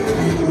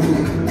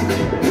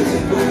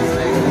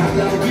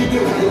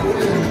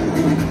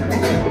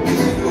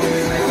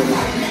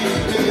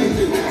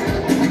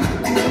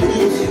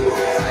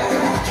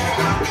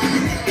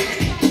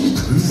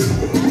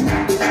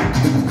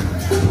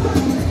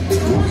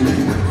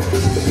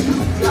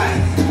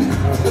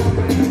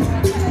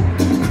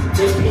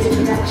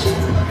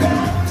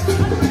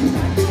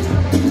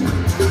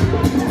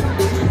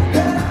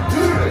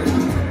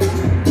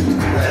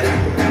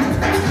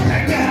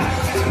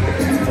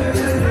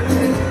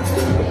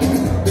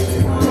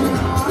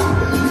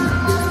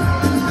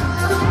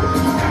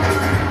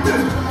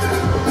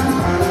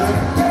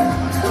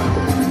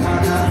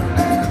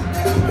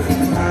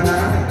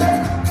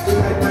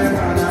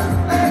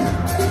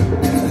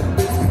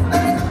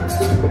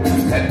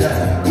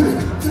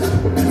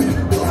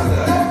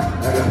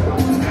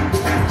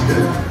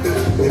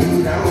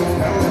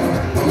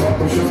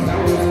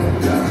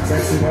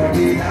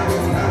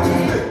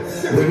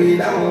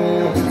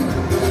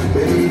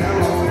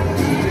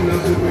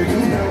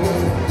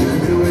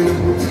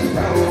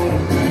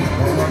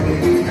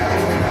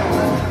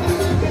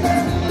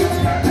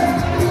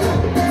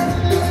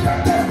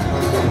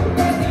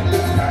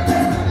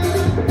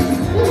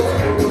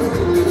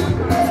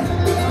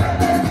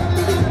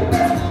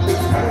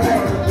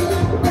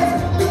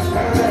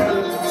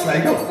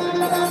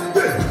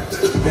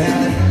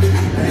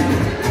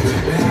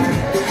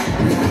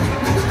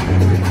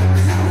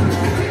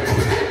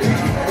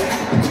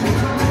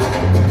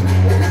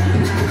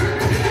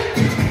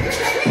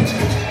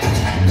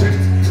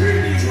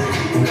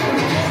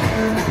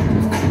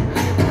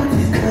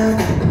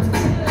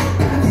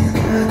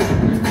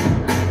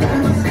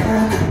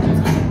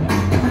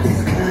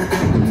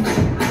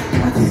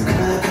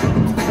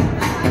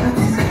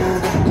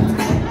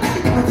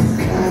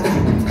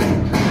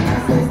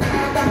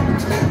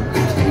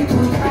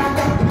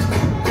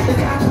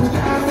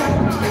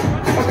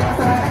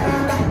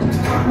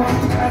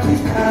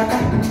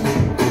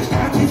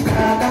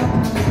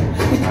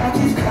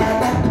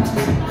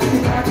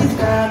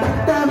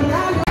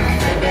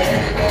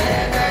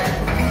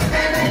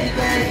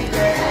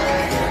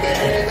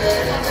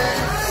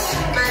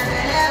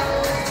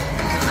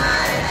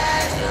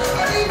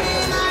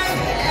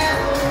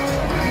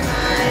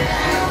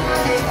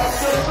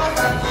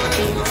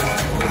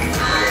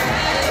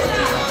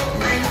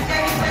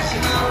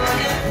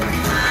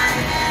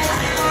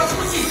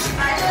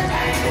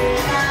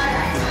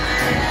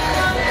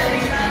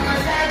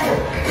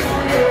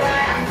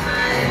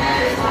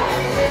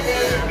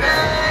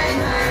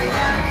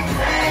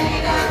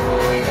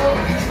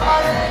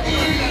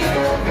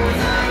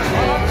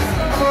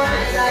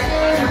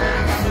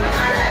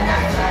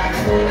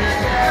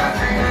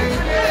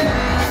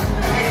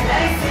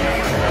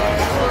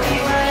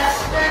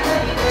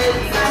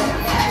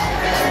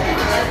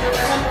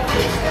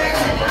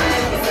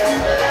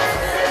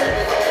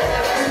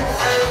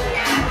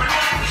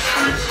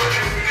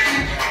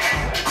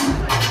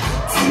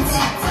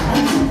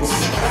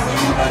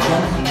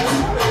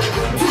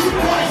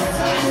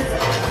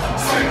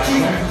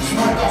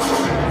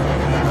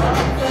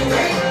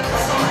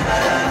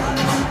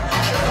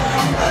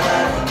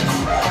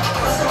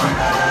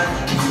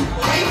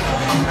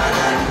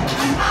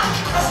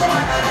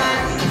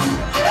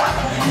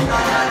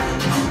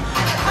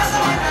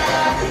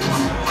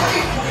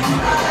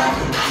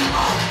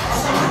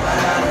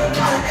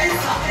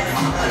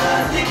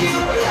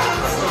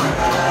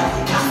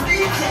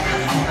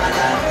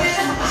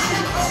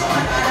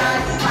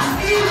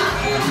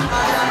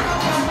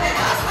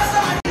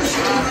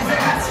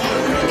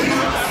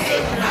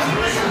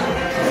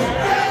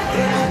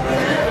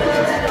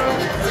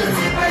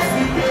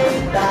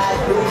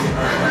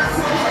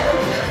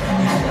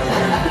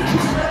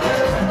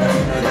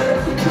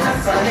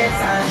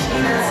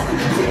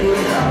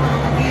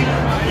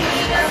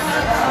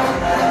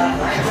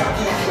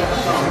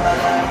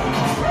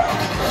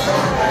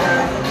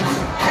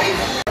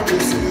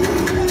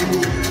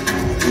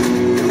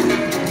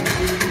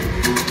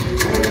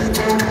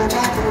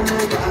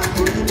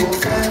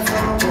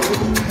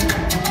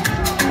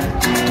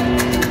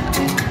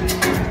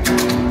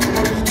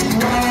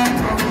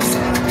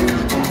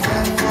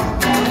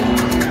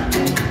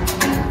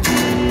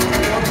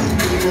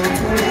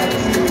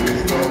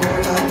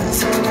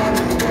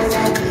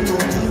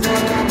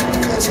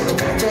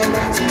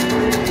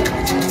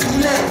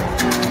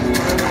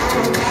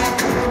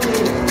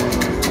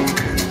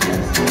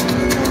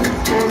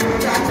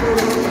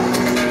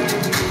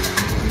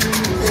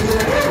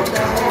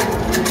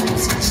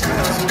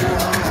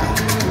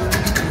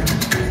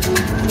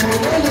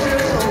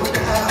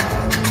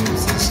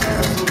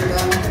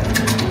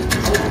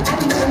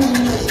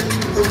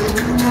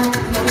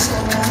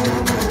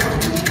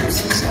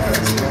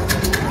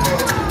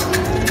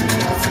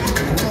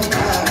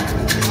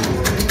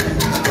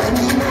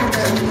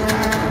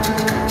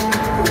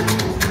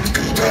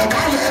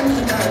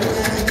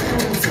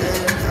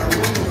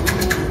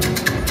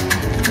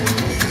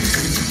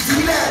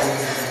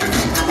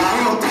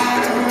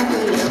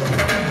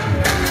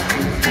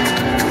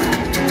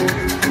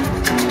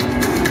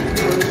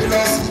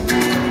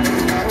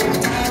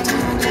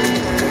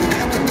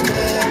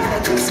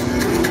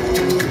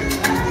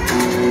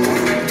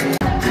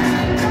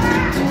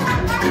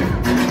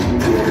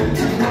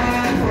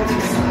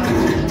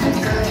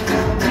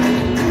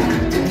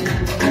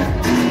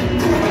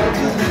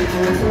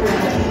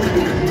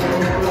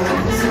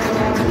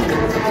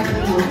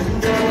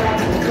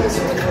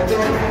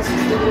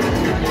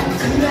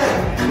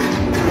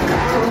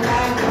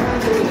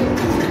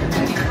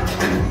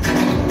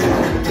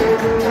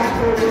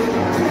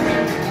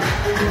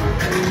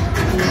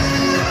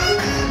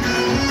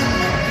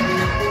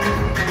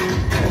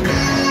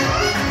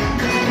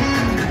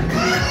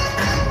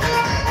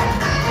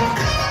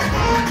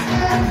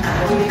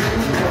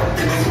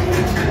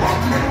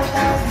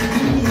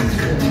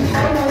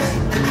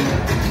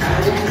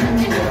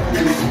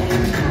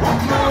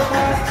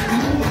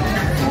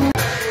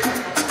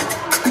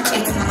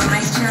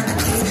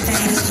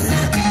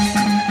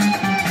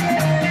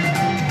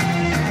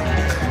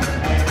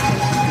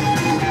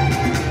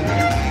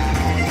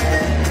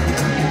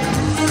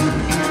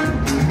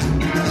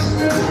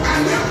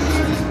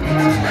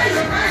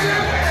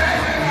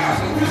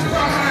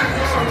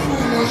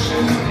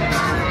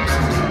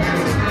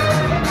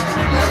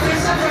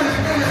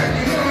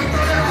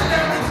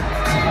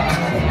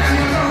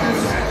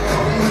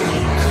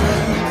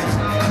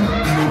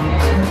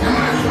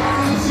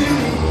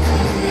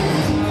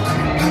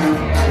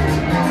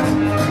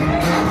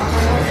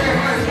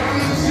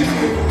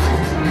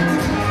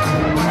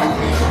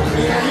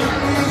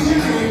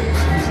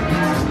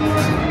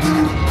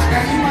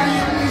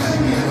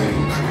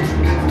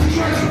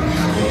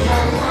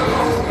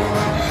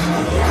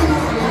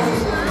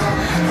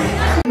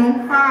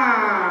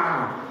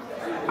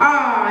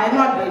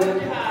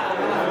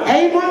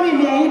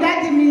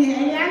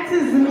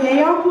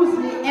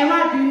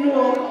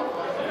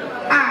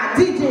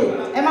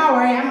DJ, am I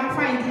worried? I'm a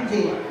fine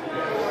DJ.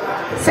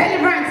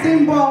 Celebrant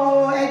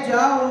symbol,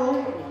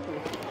 Joe.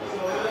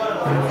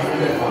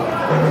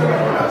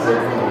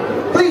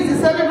 Please, the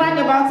celebrant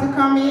about to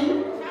come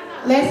in.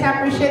 Let's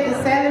appreciate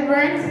the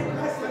celebrant.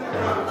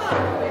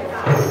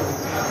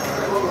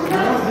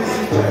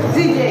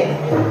 DJ,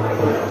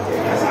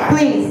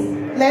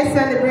 please, let's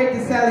celebrate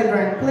the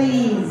celebrant,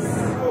 please.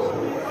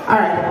 All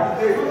right.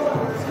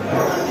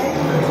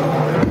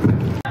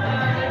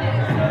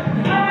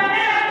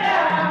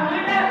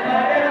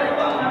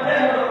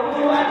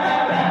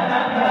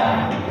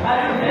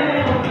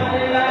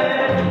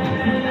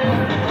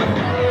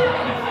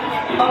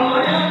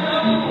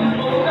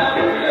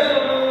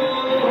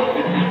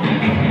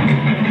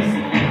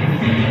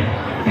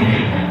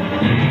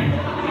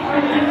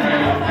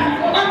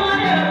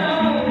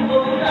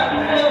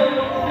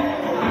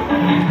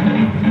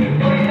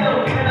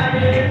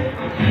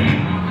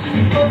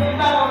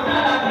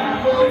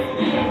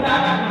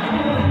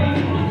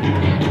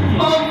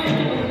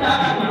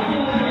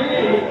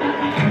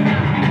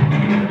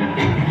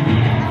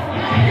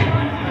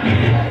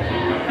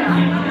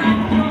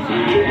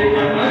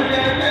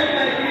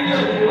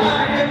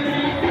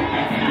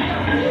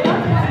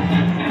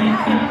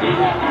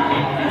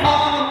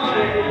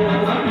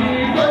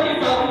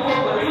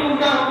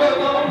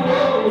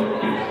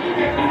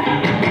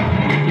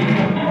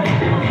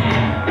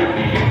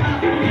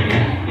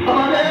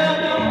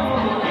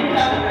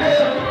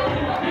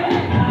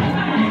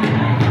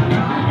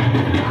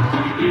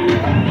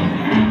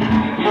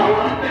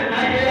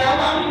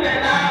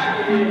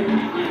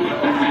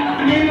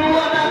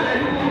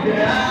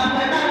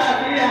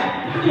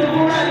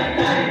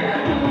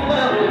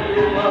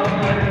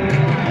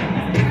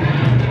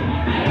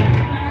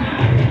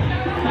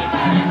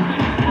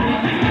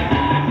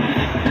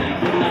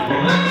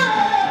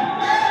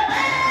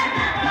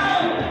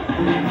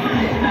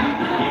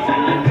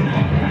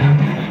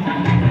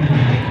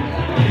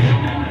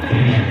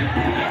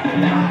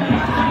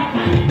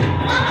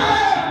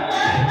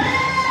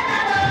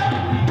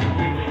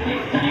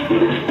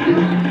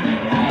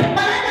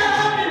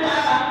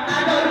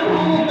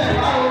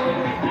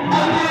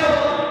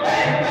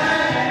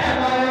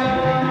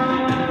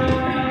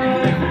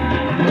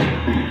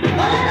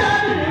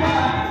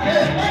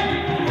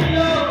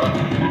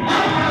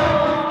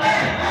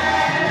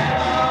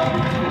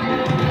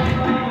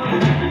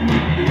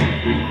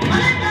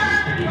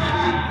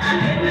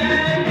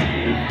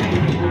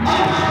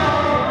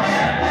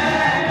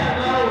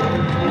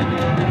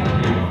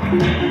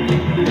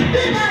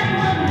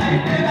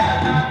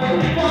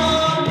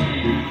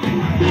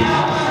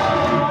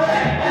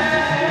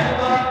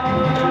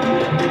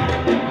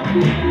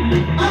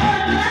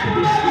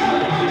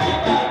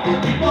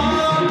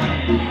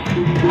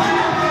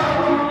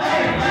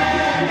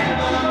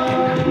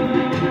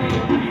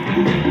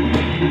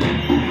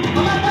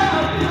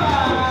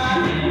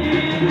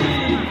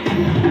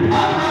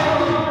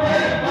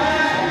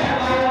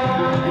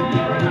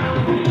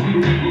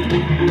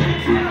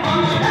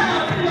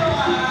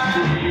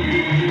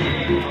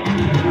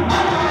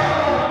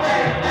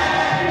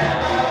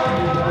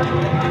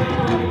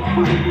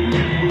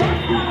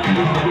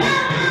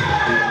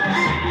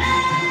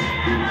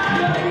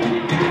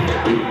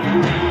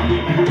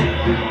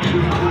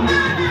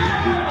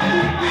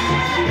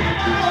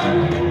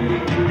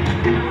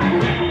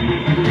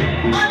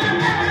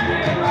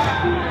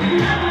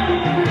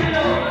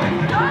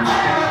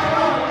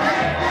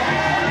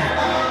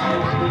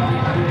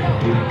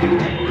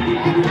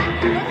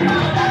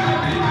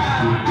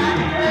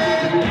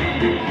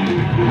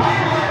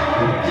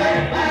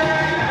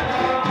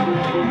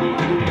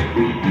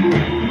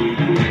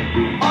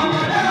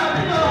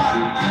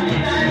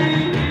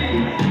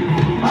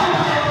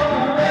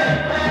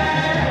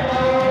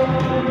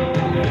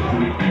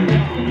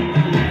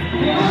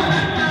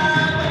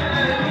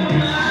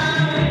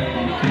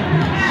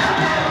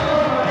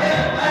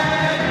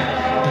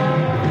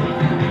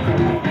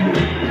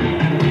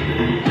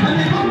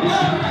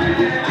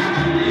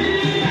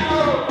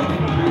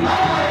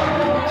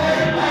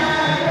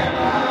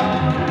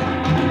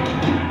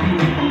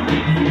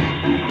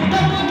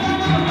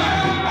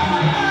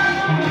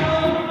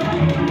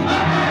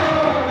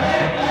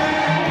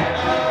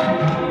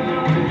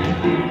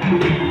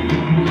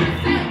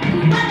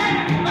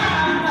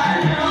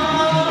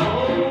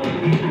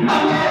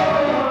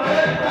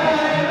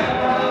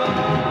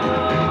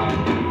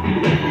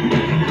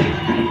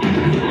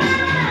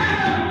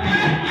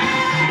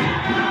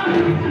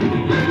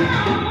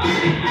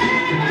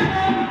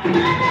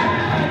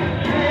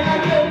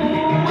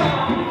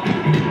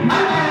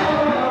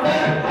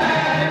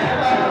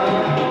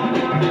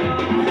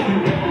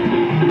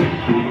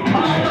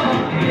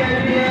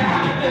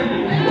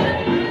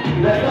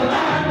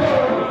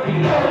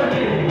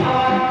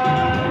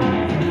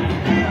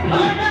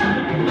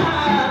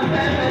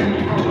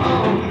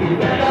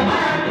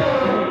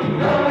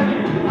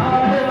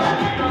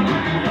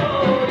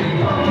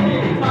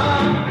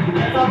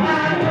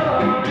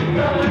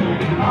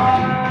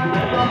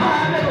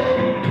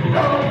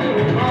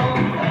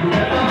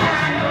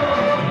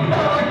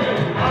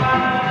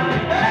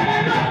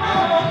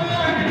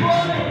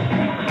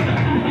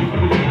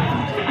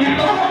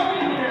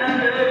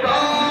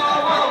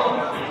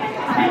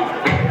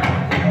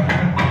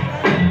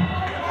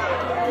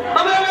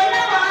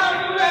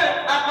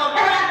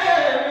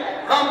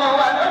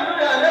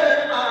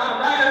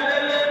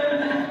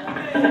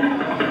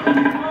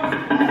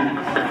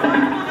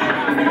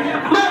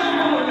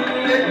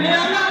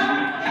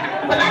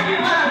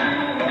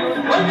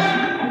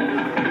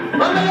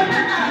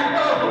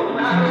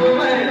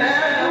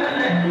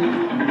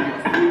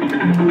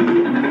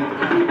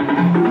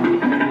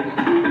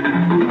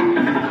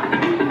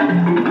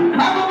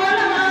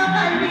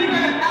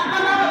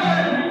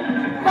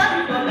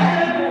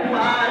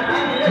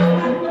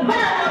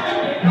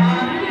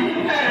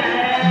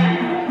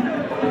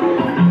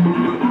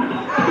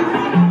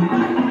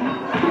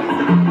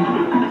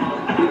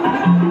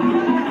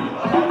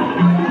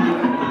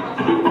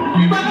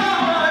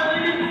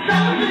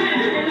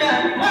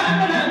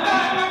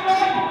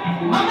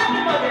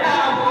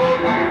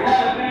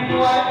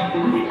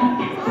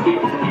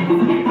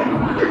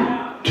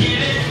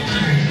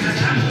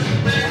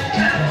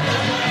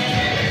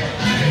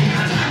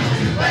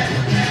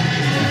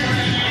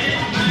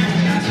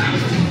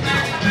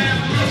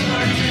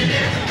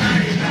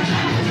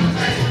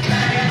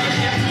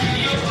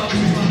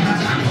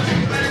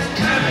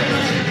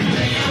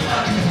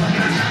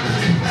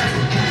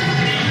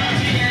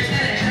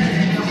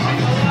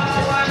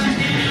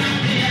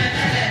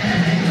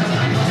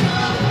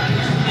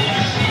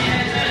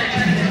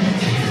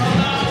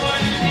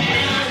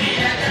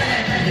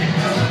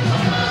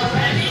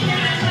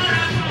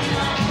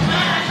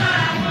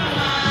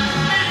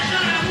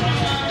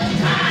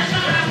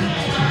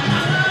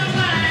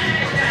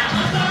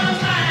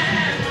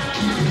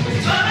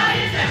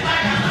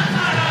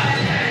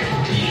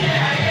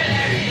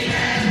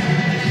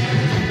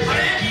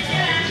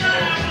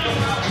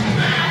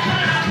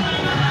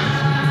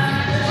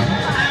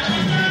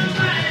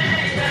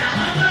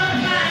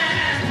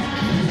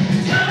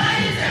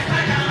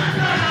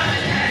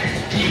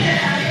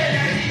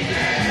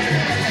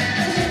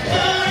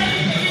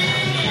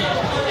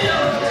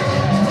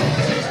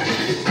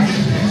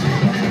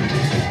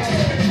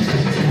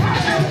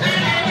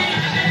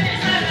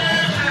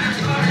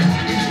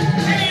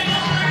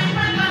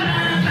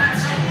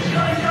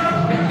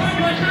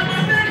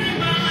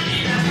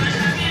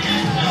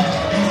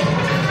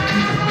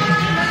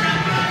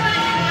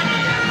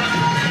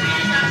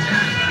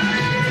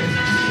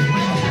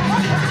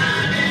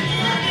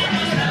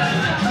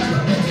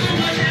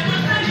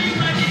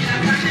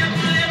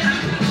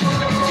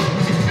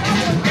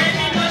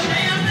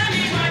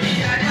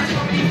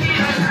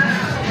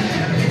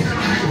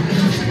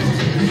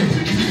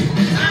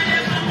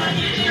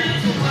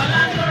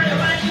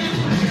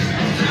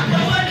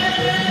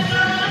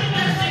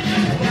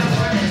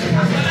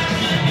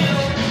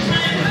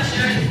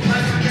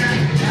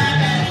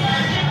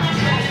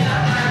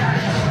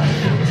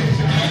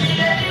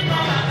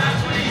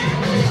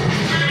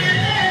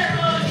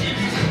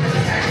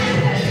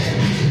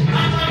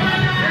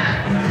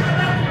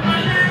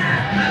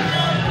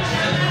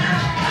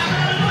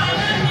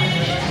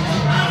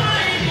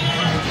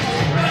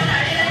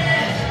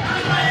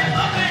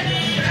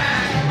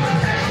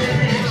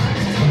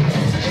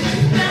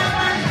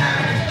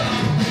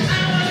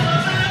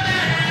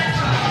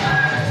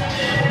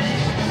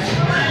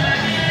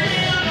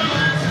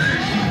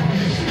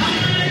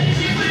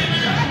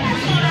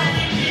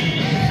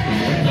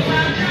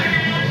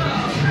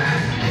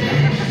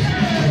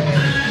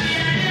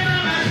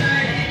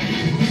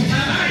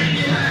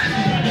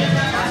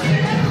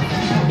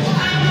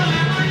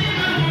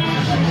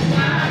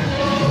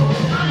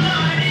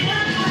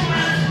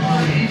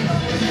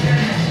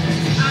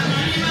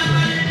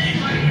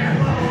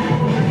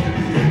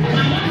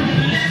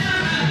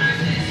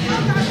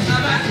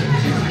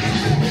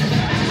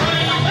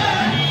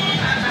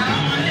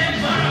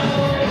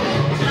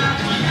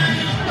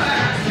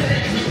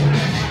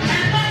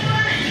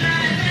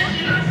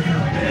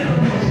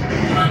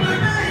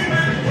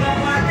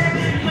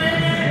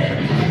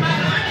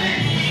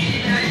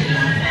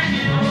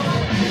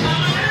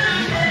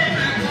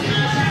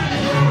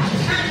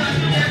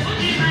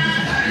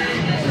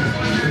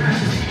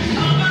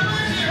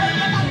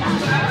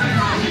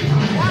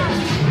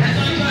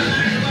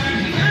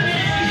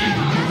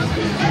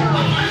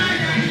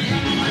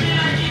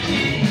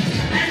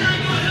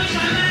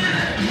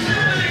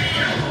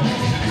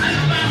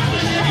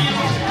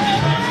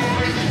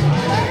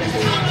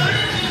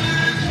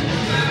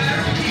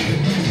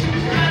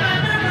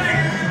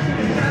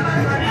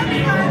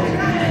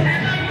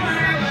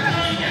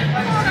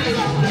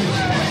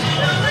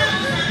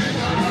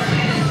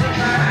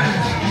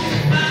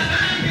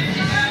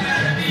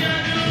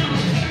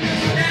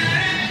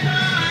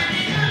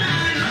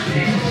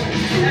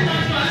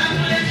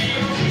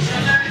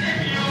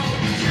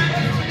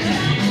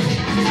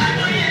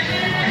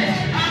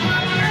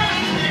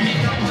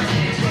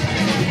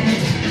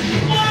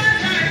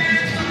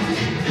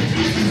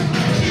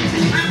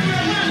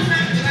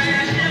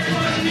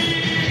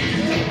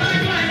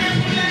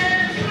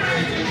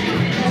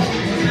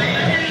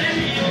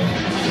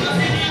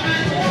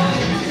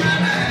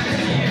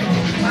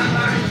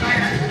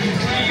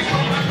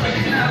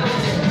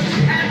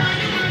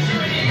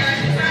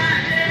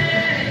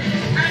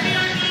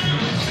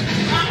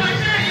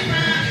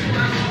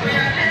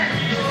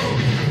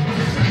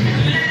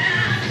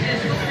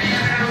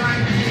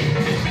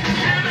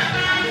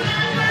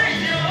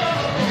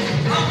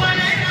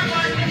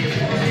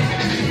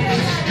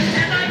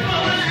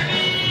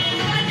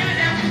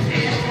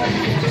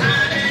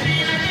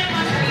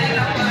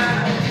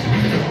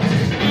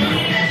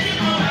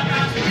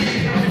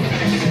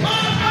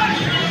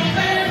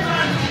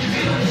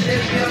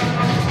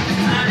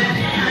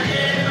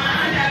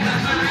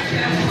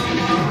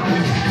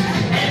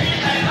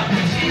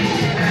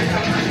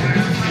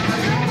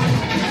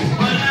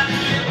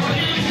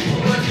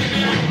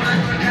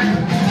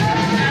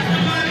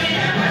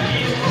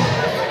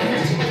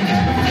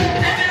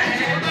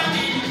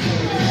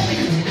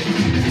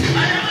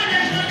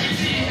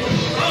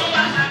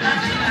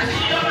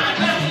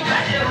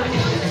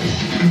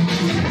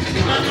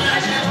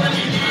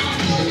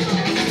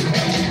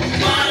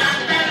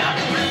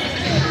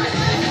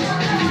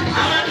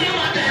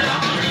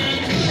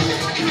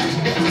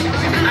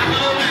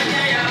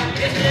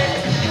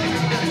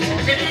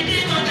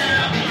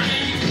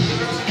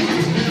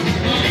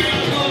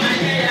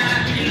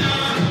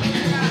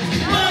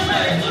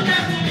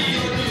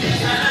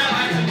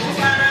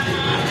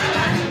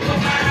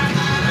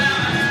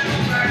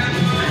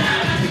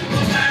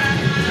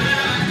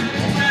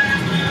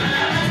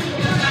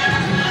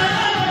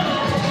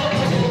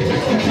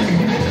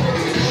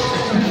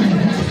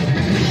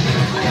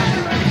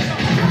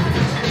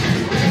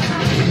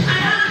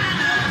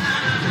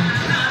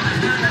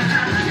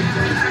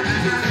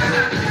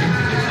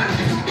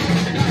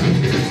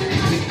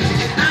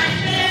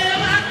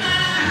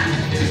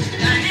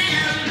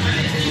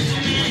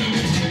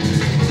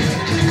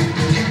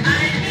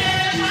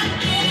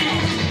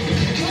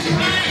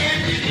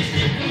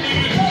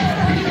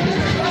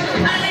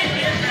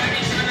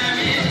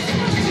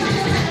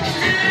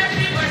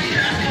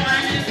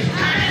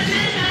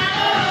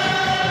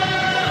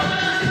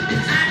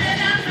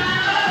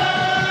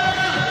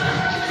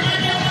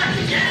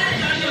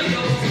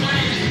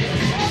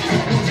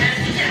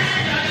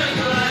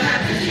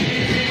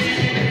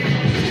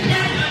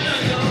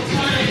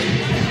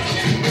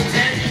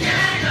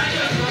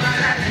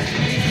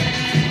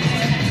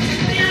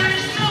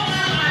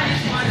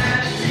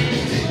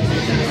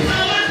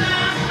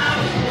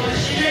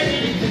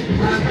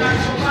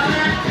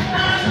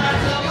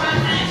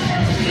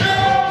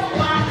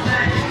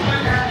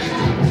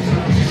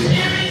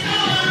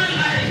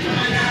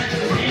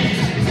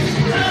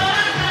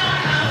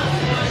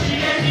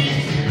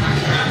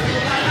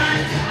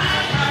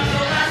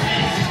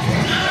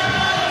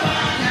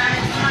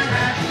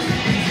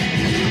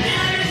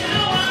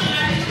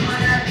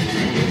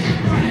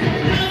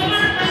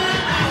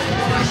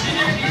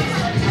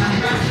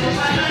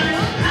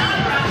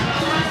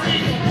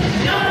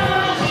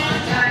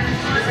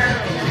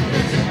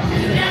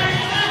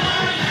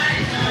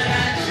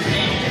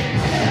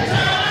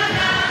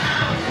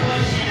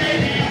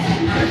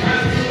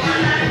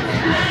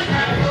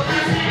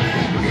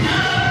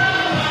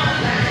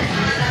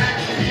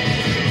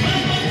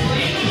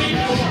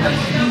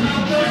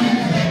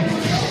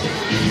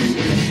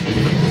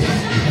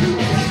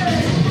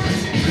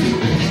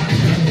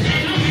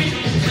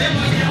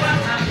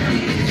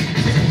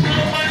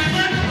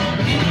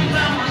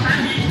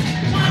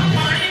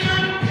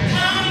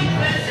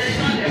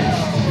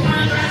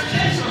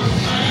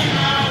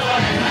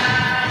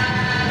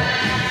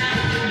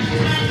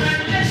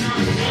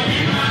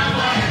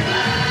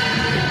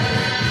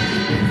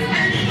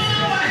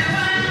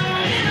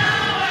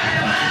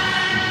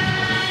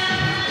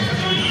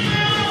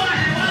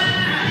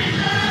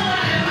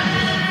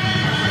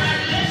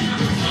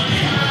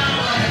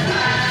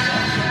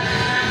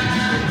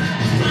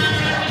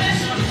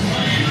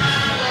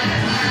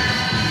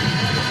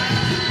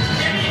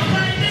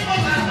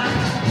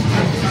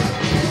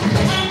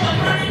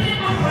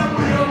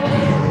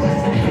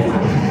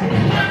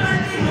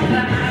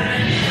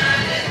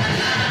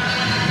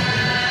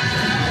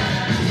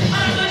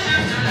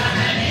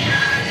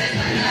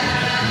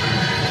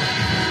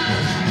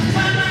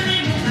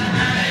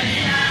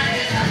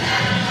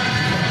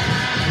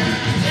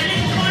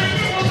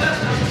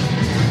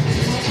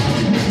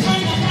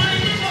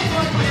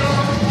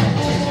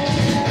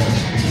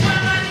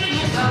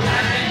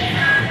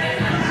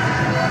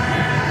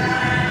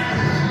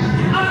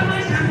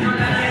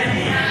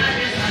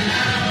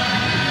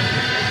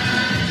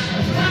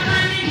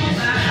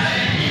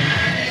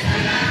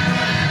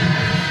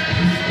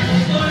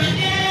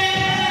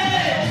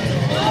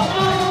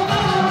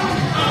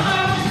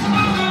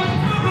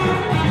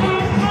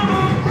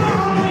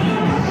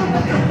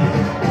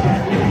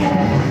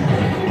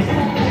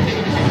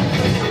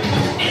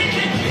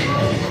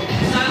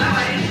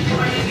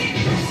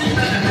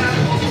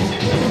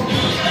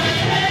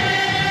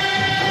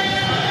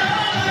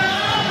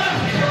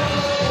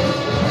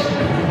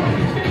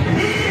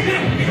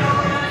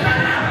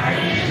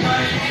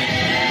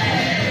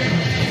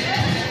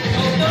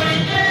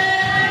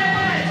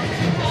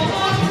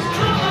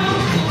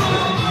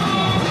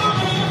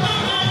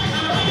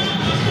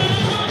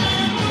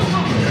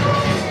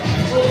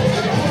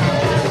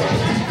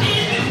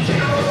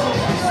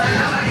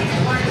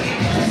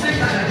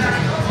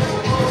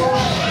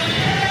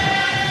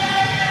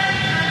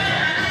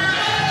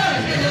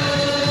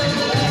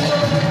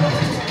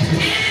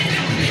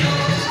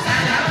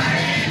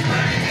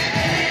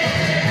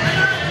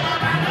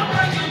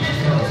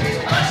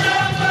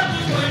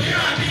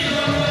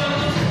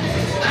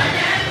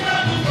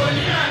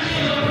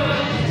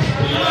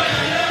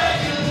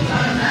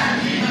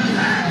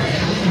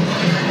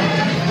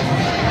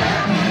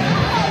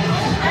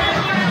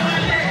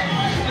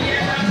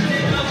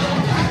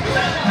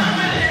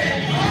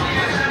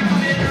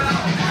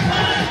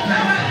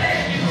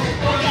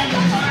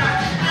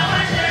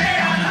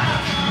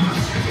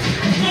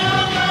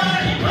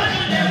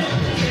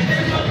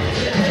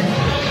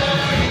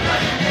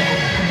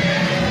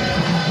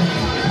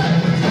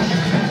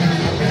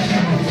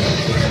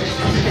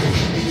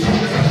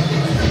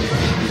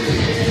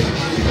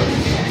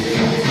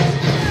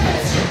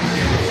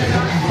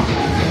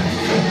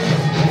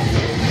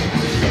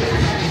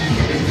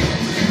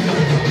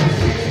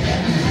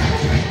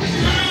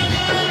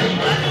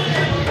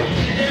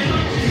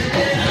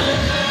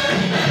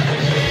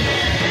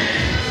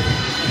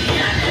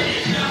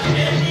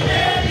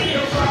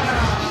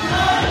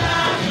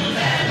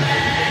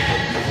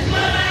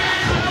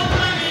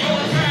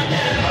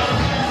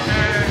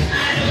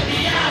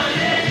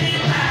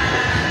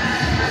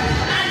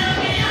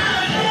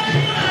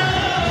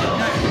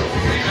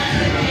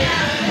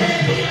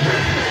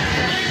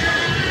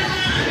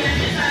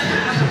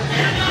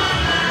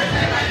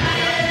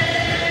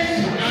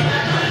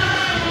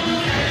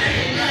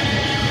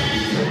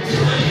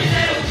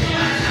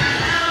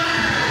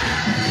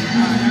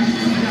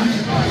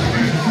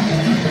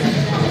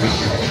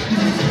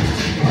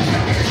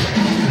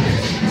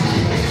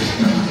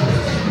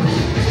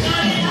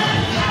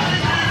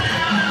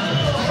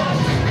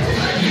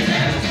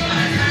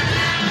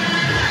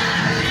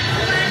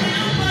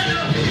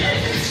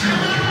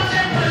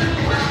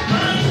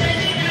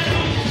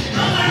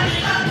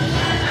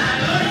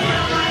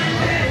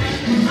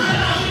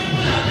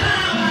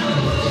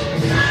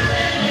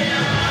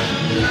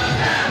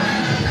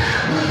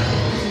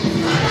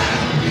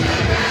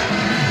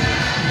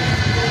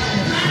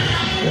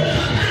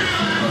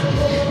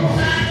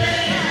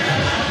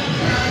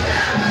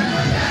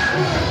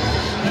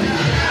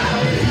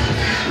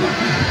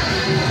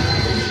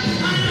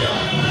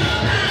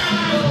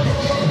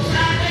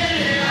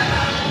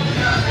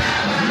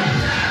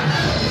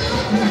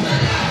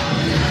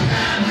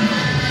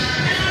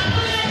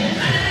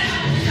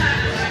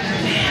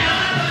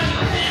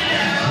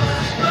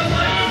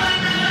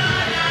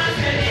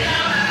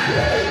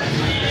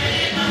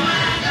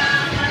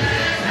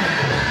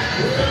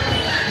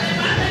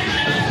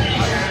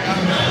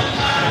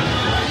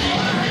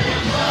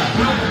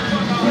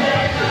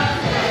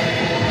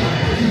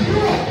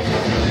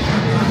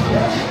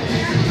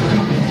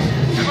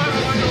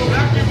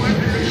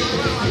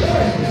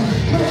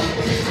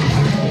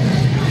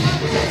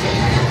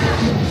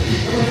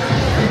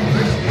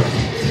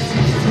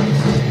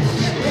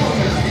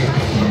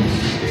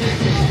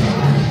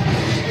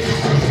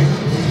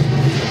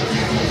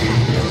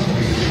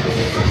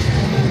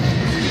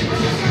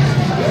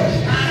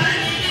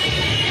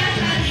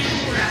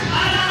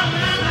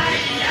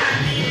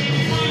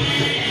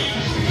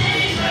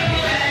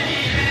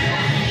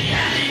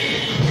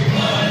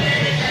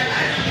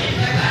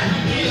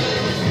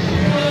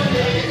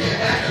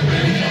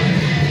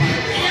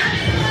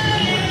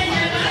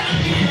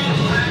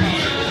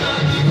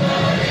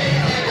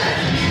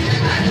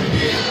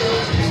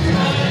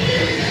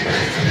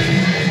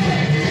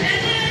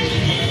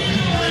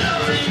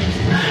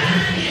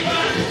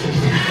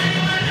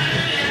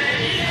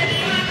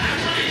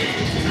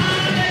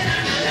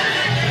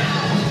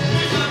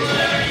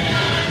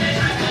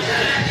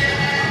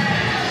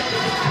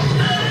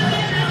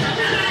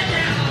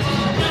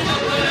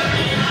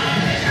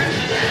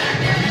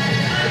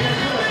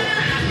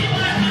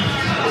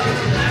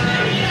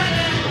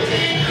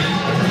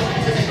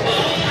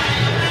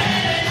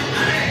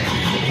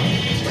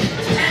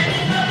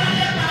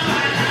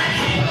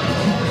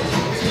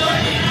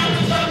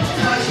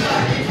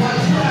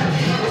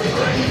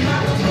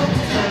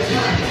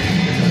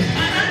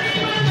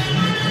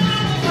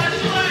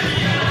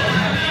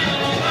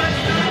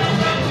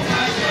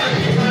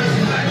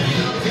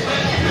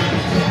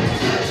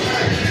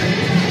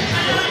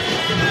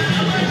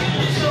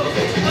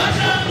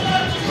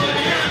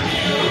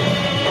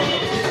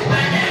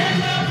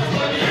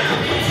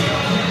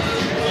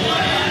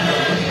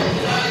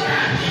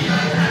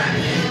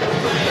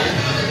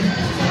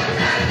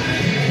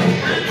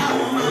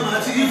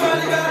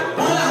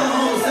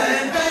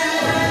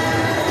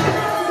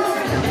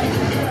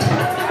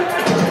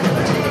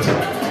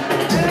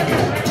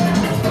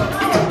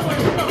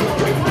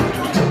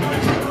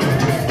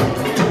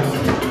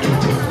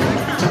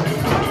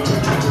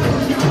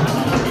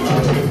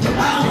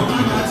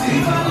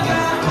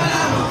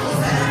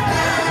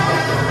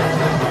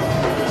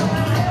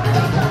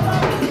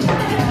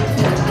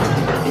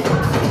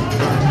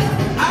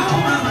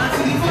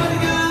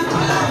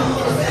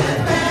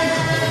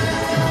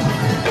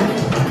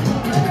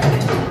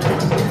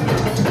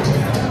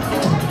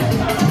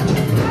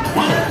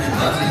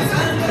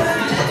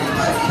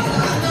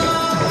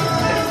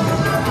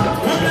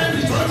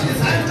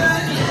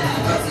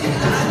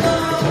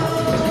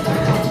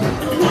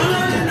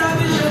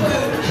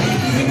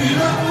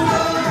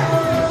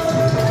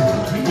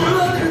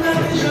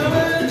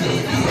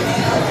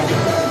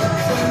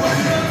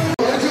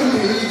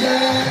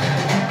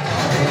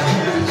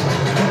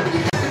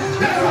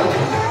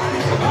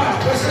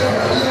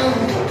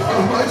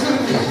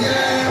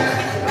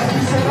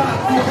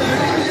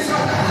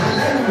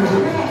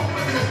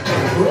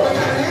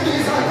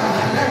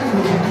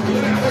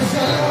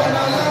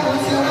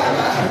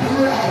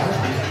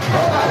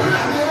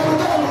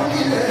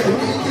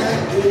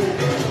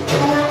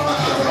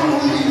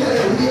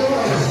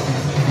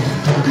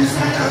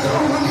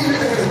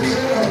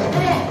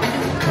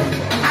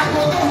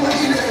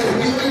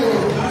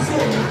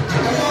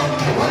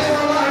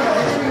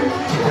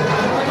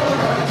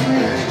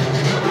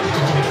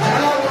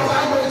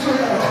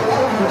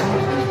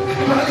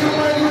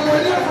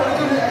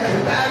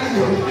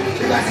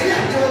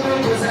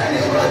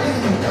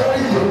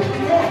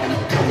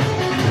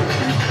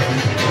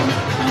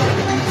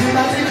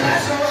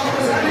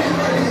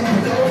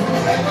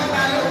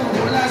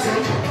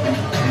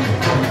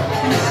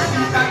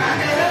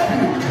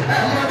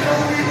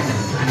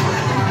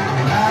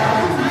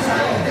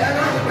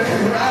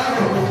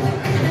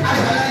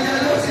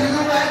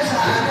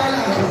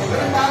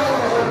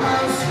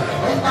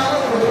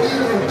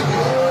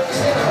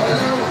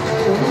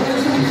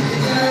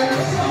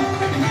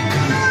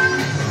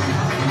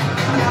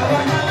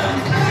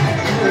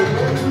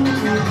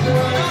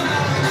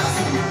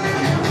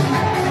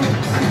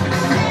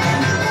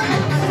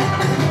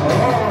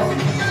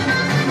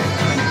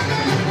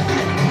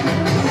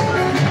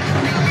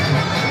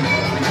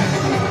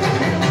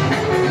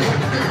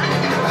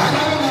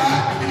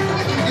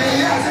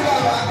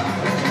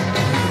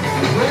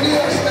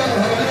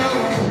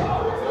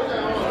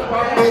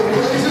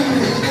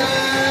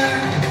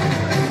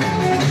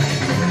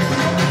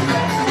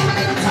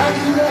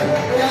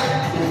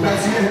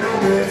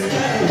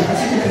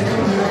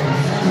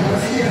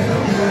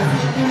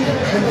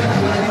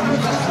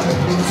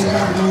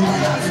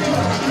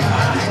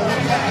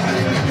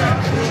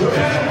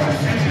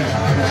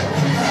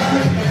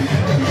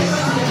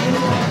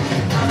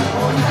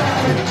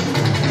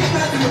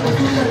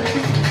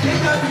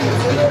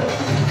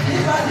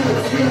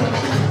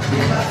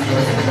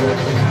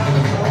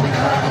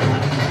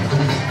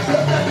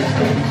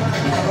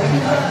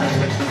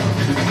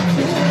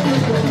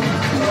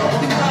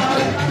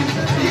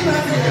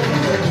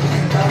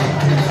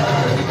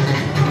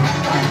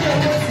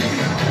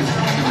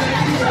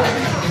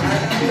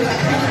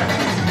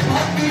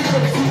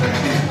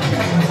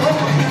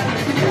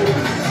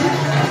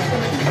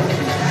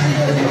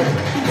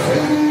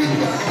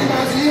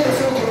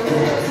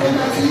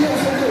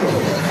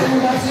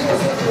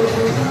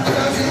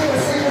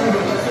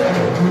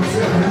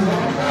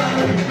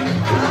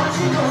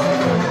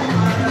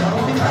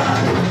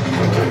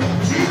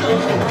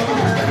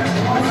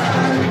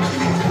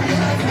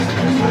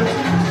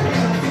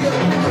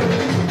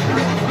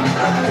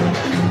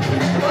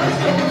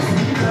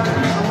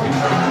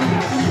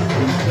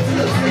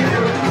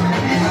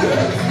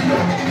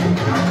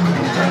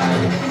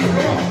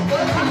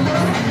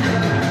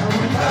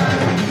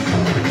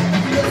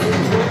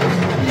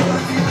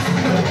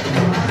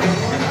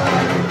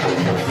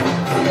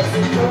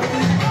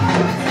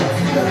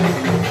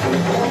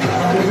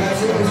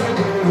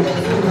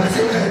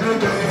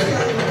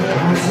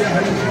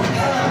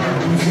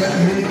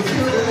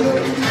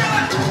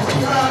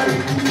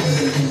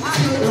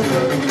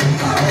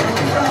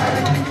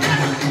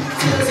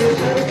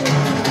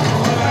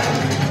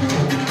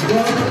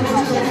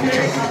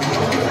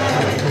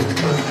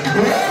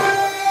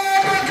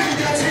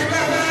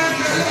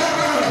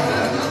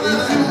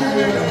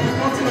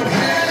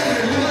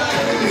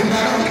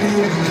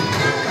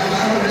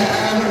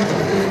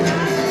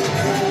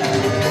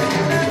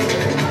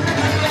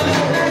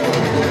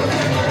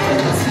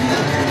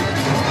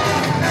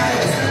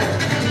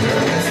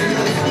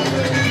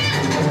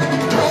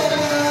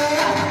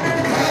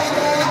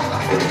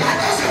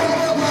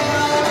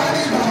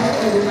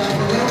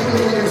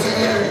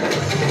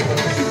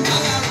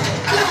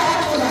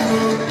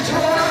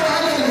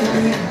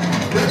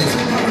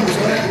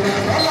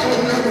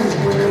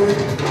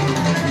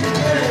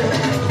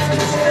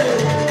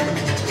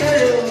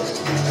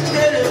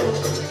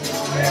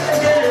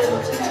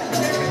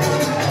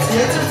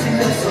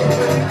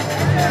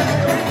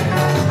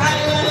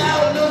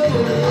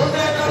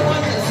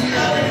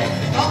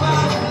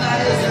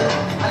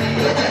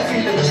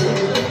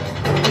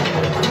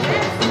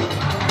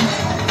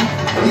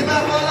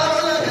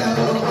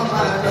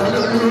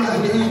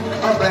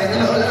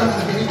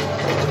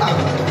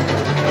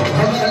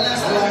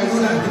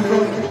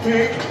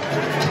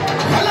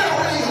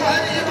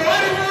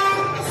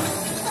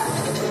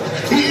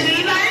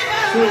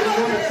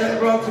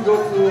 To go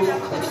to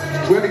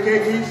where the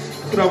cake is,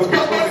 so that we can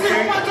cut the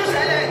cake.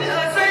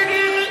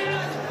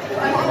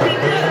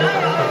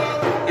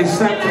 It's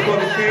time to cut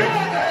the cake.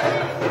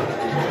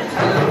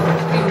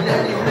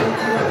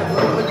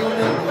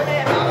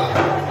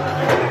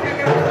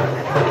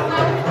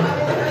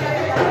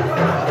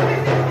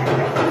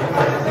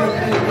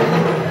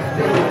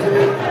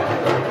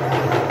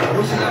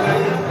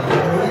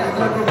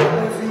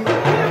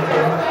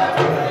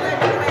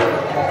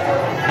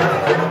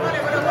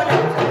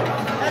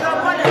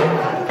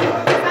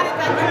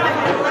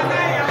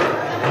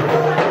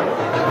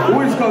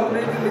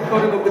 Calculating the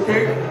cutting of the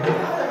cake.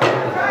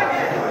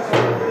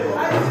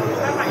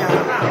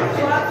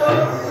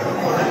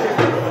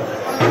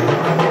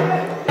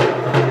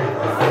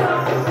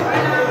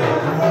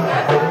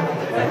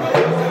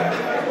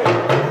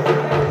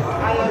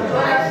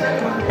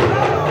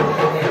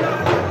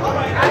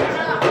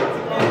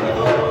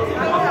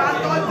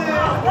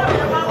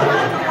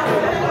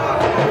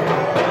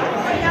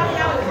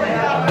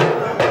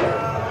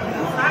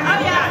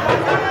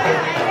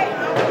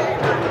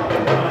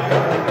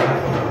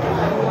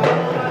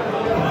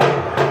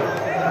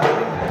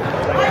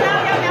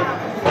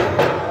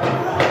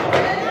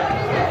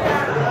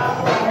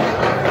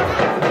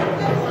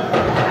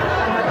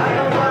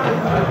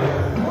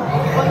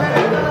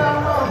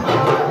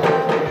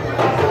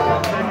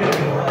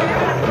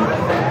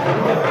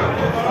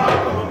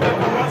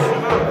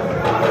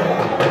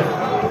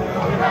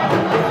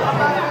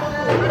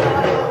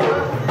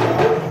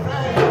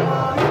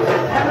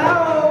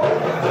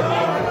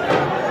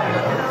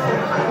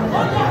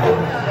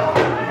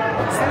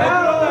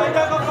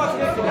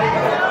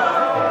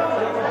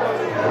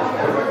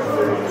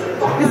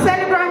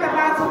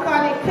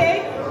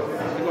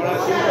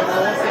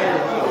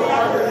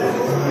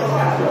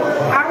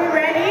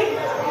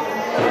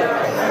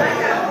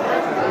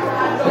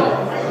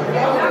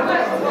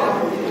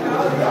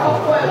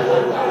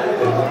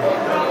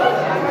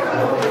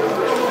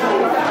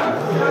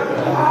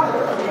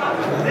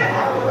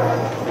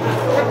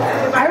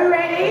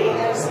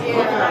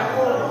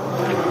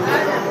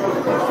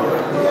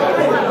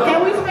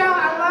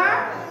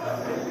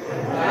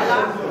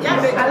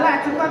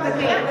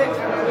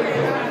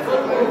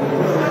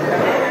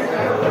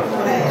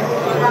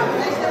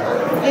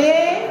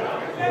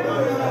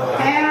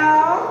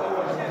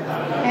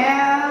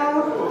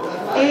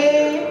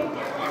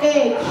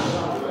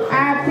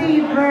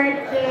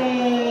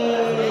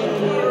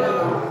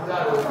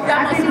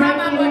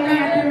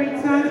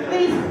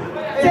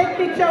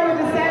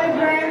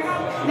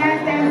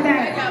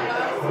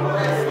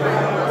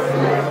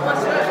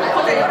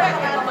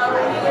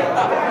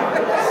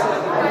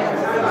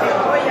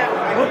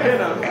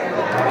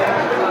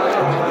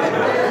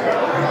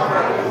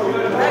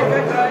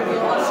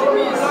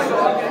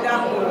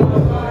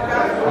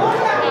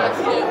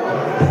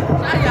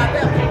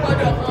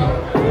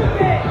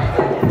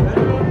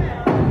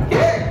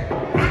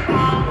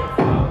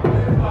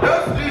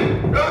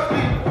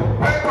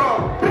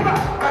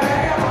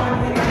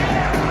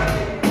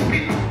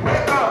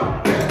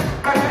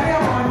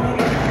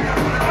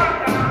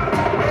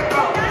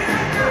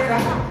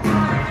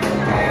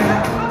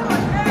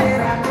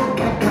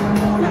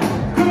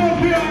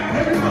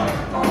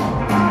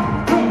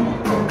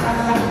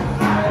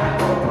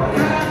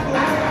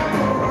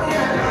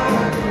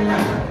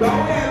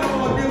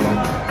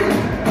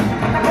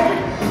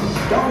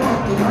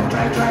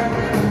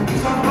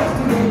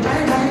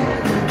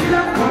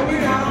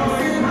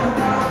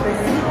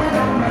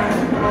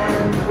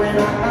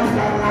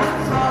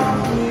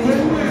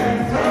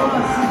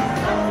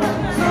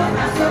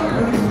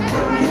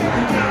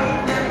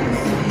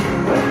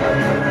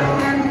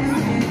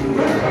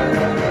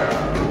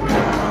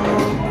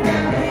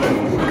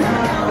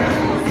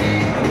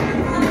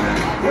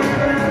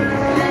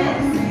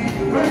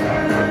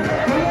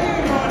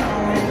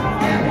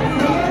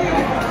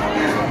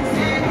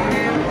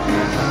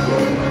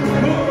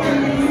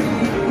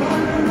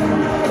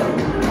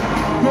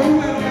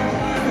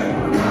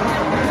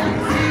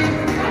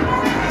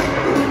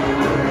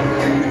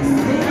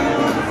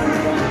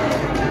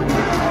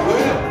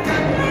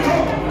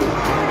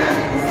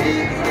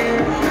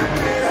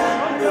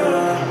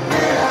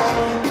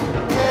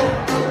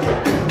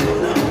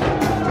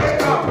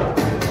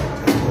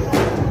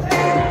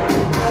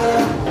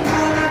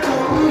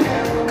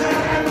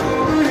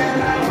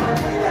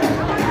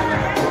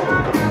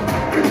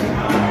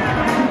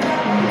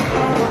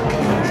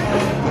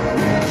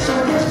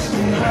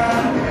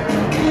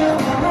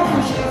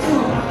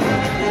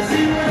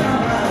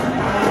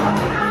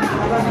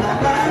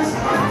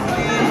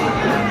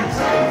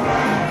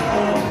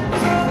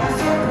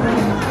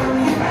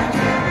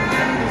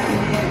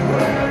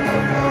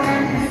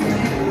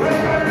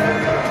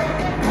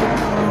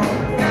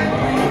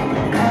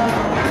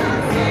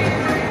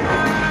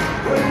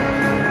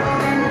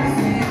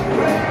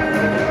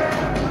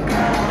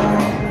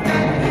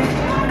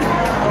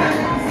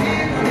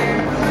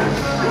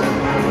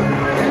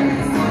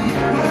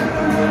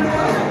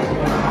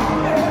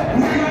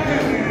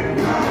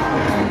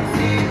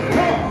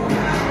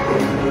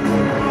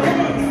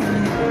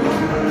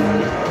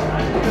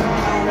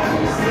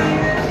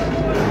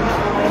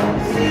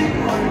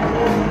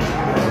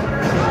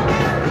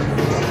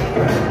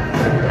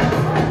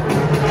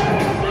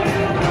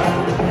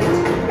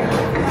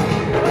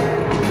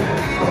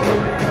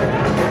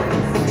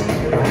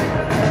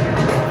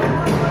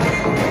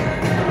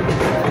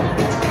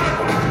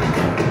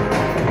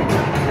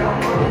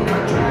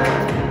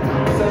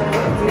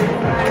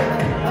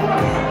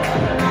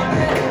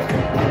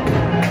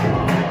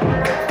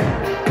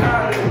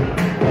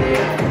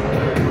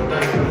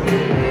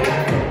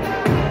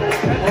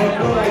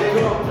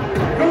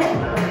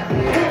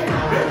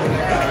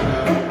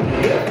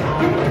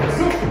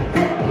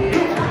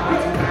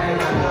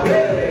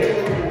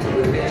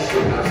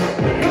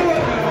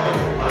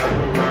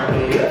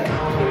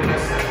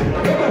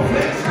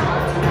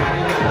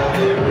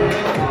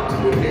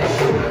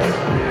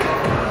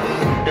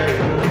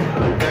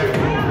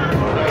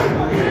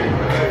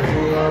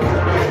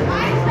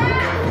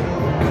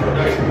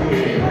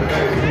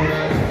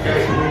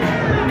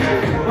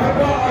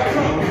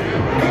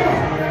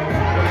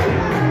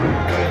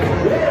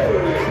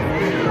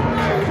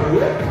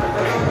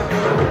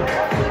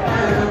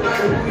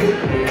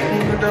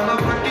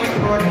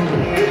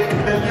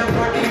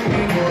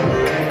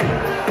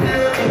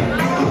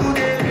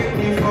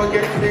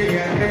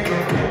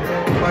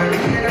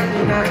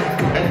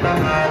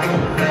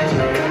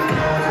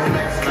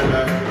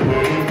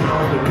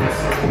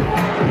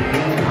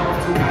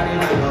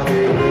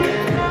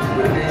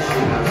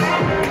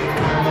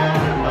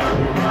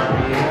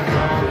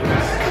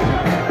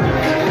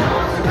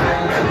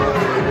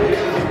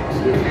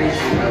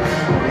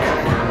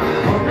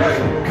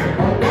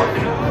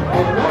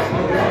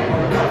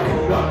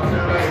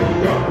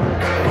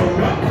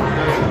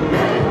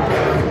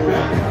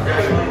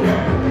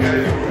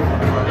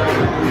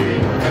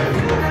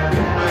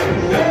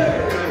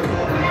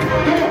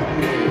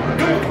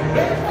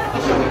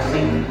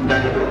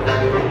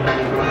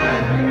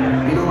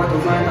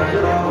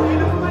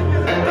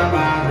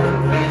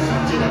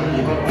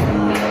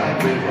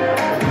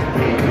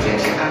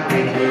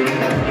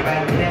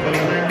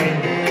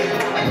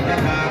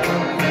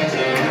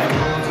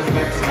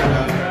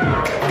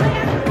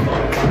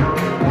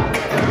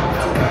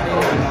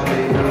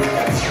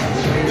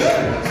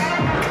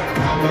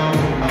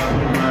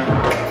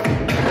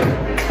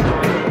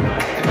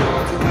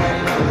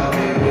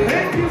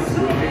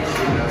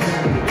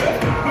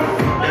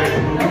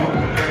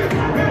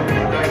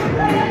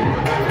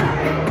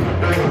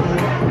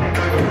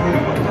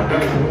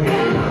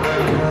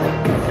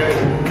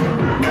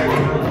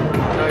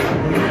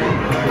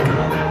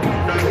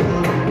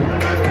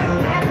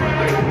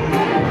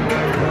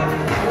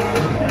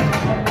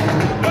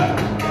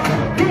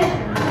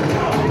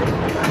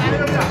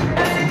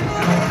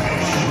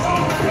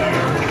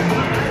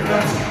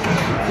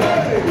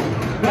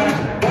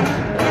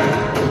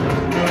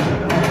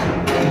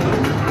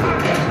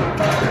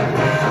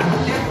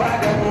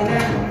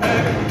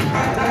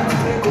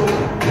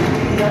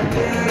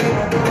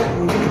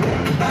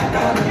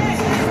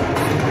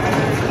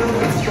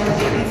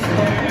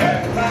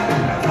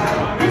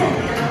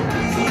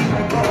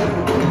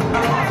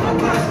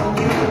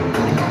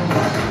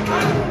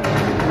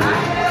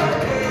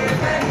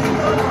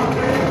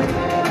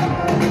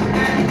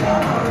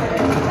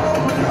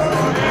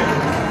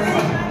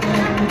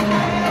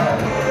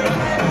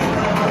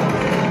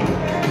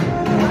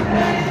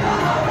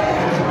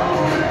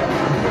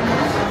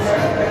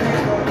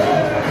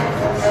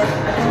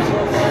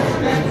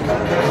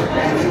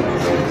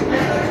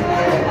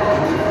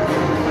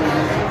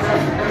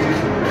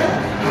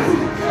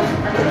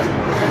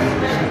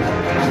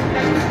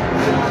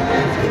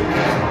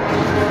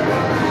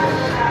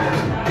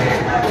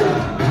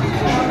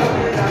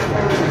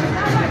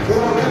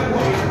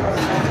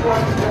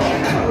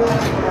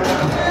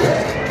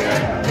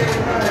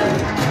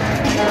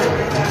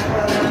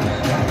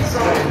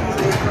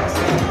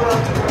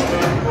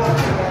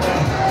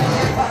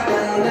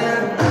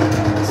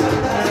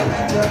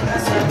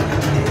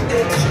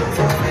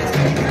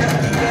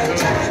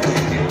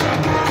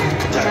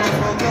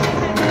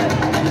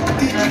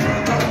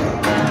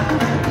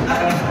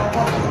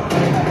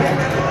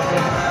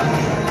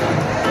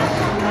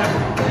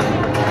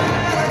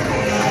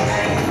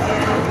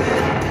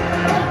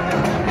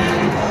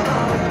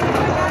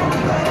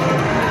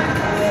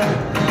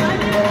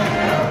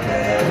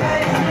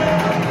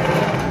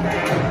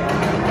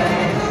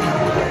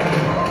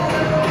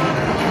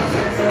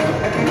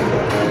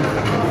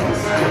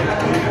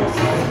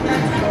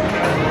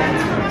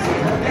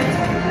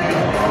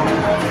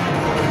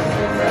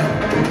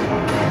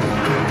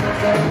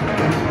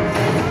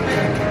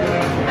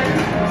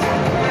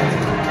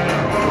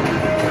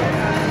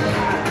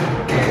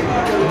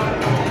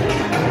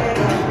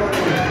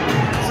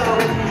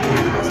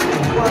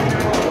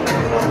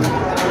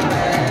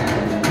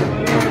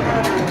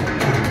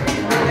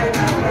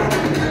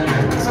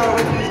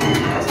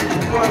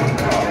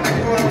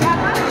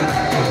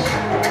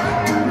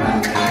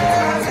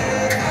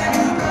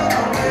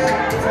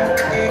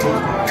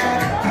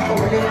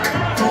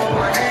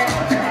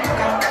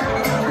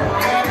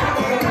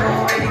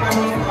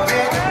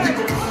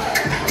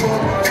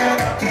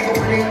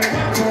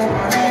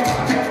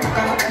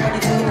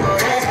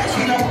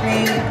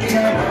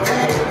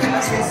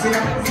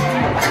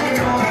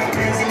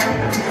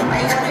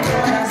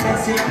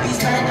 dancing on this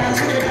side, dance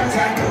to the dance.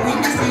 I'm doing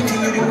this thing, you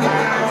do it now.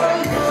 I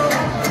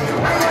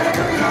wanna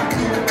do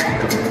something.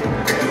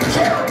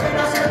 Shut up and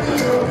I'll tell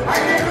you. I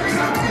wanna do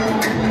something.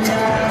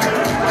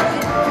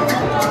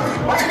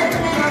 Why let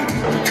me have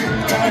you?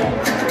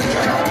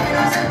 Shut up and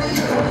I'll tell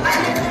you. I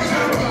wanna do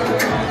something.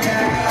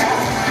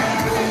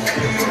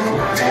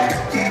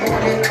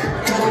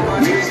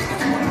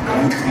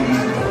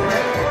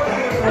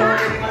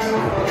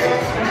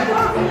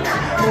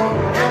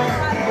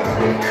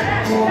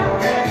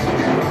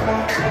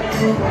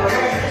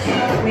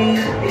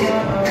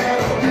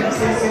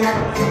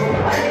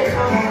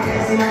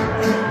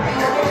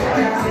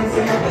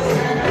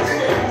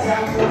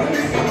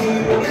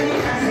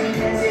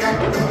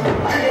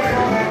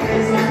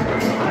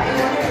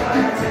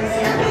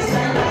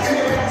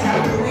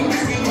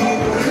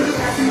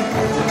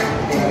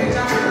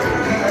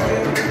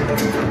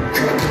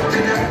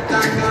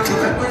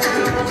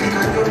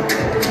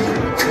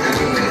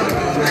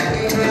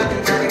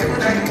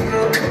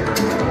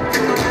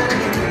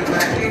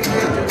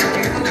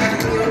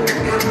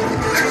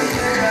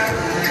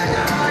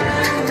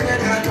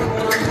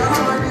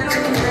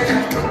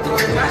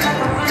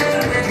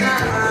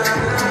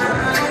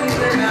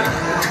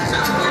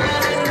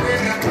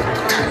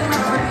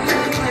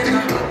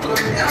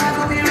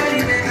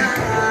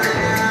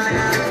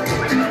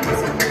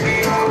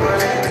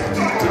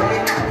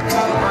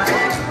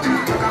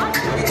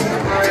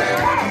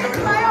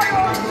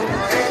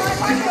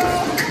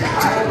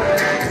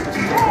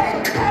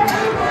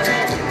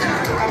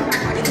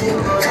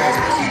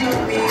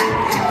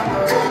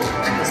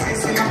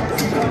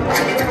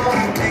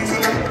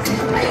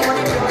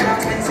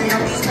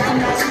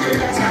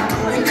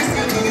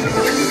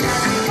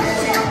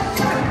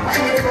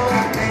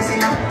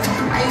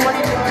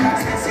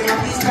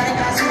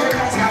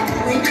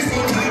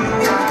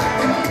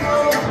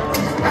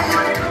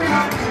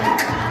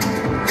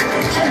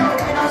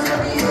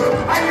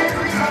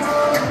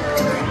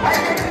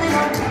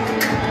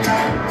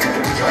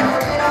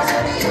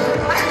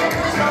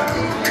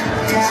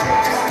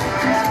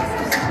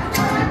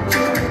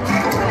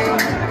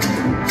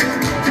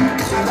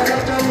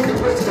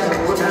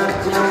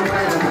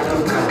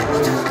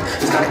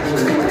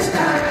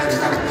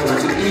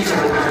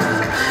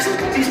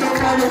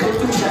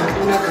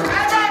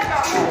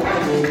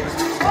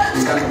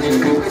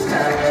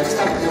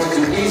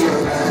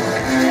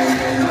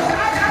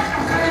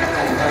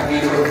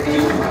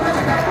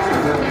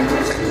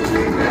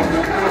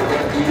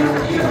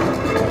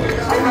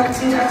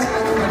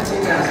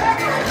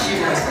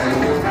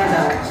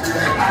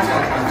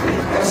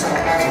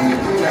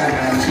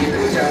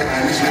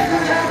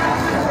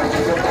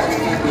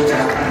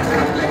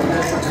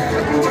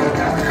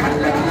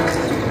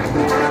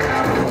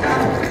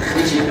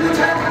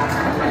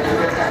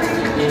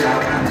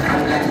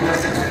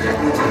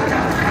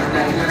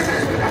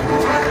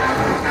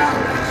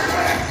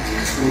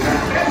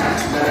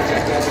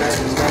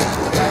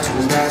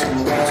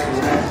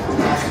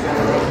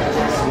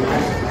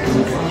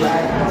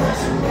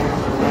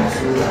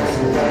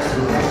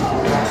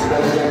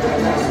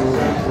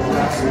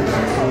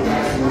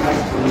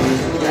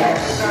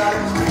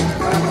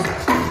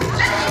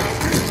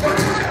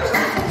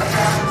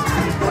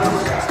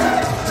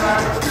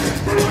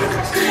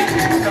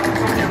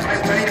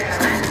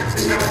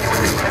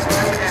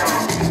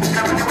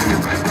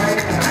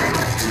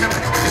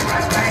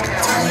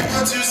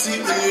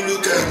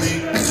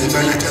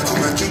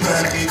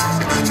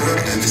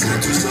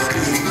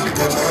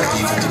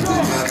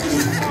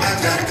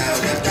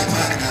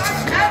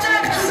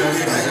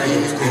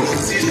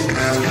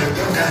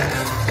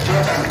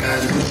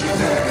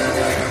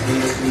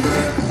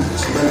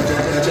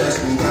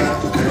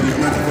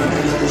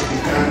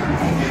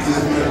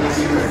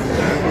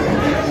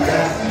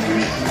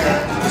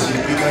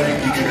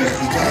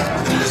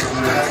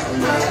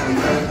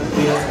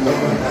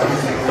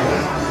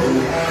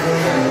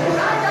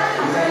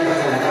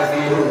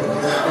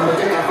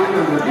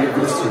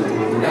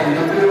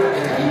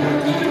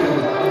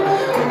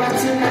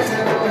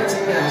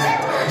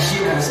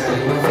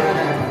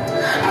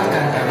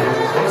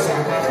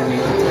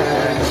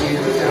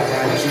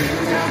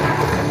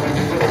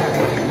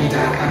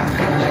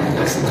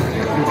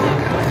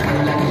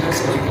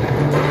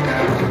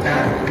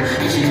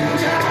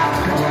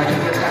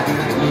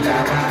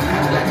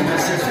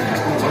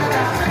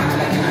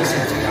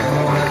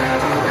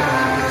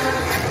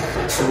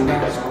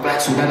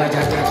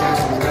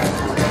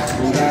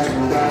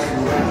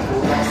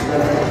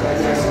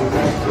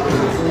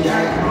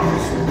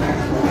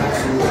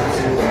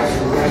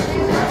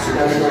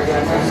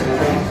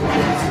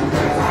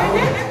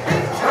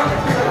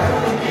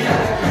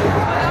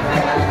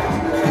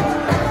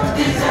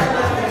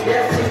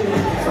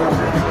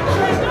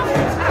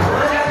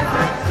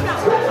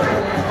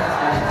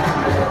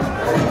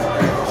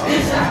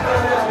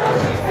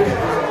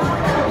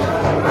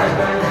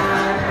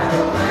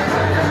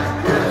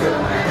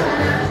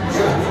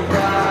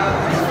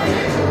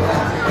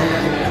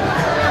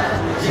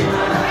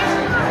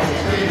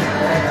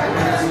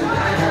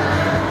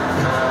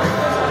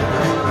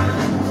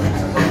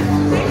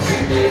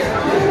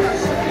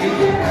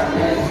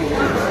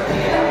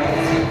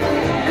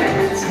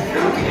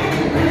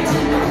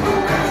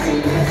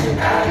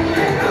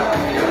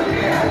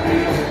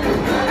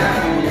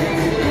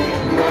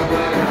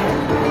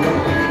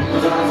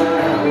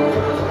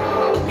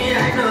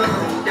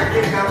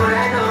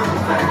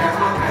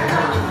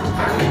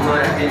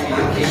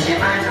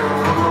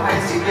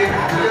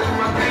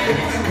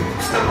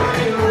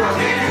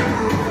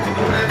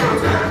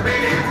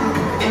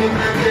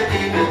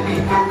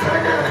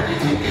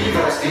 If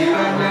I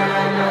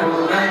still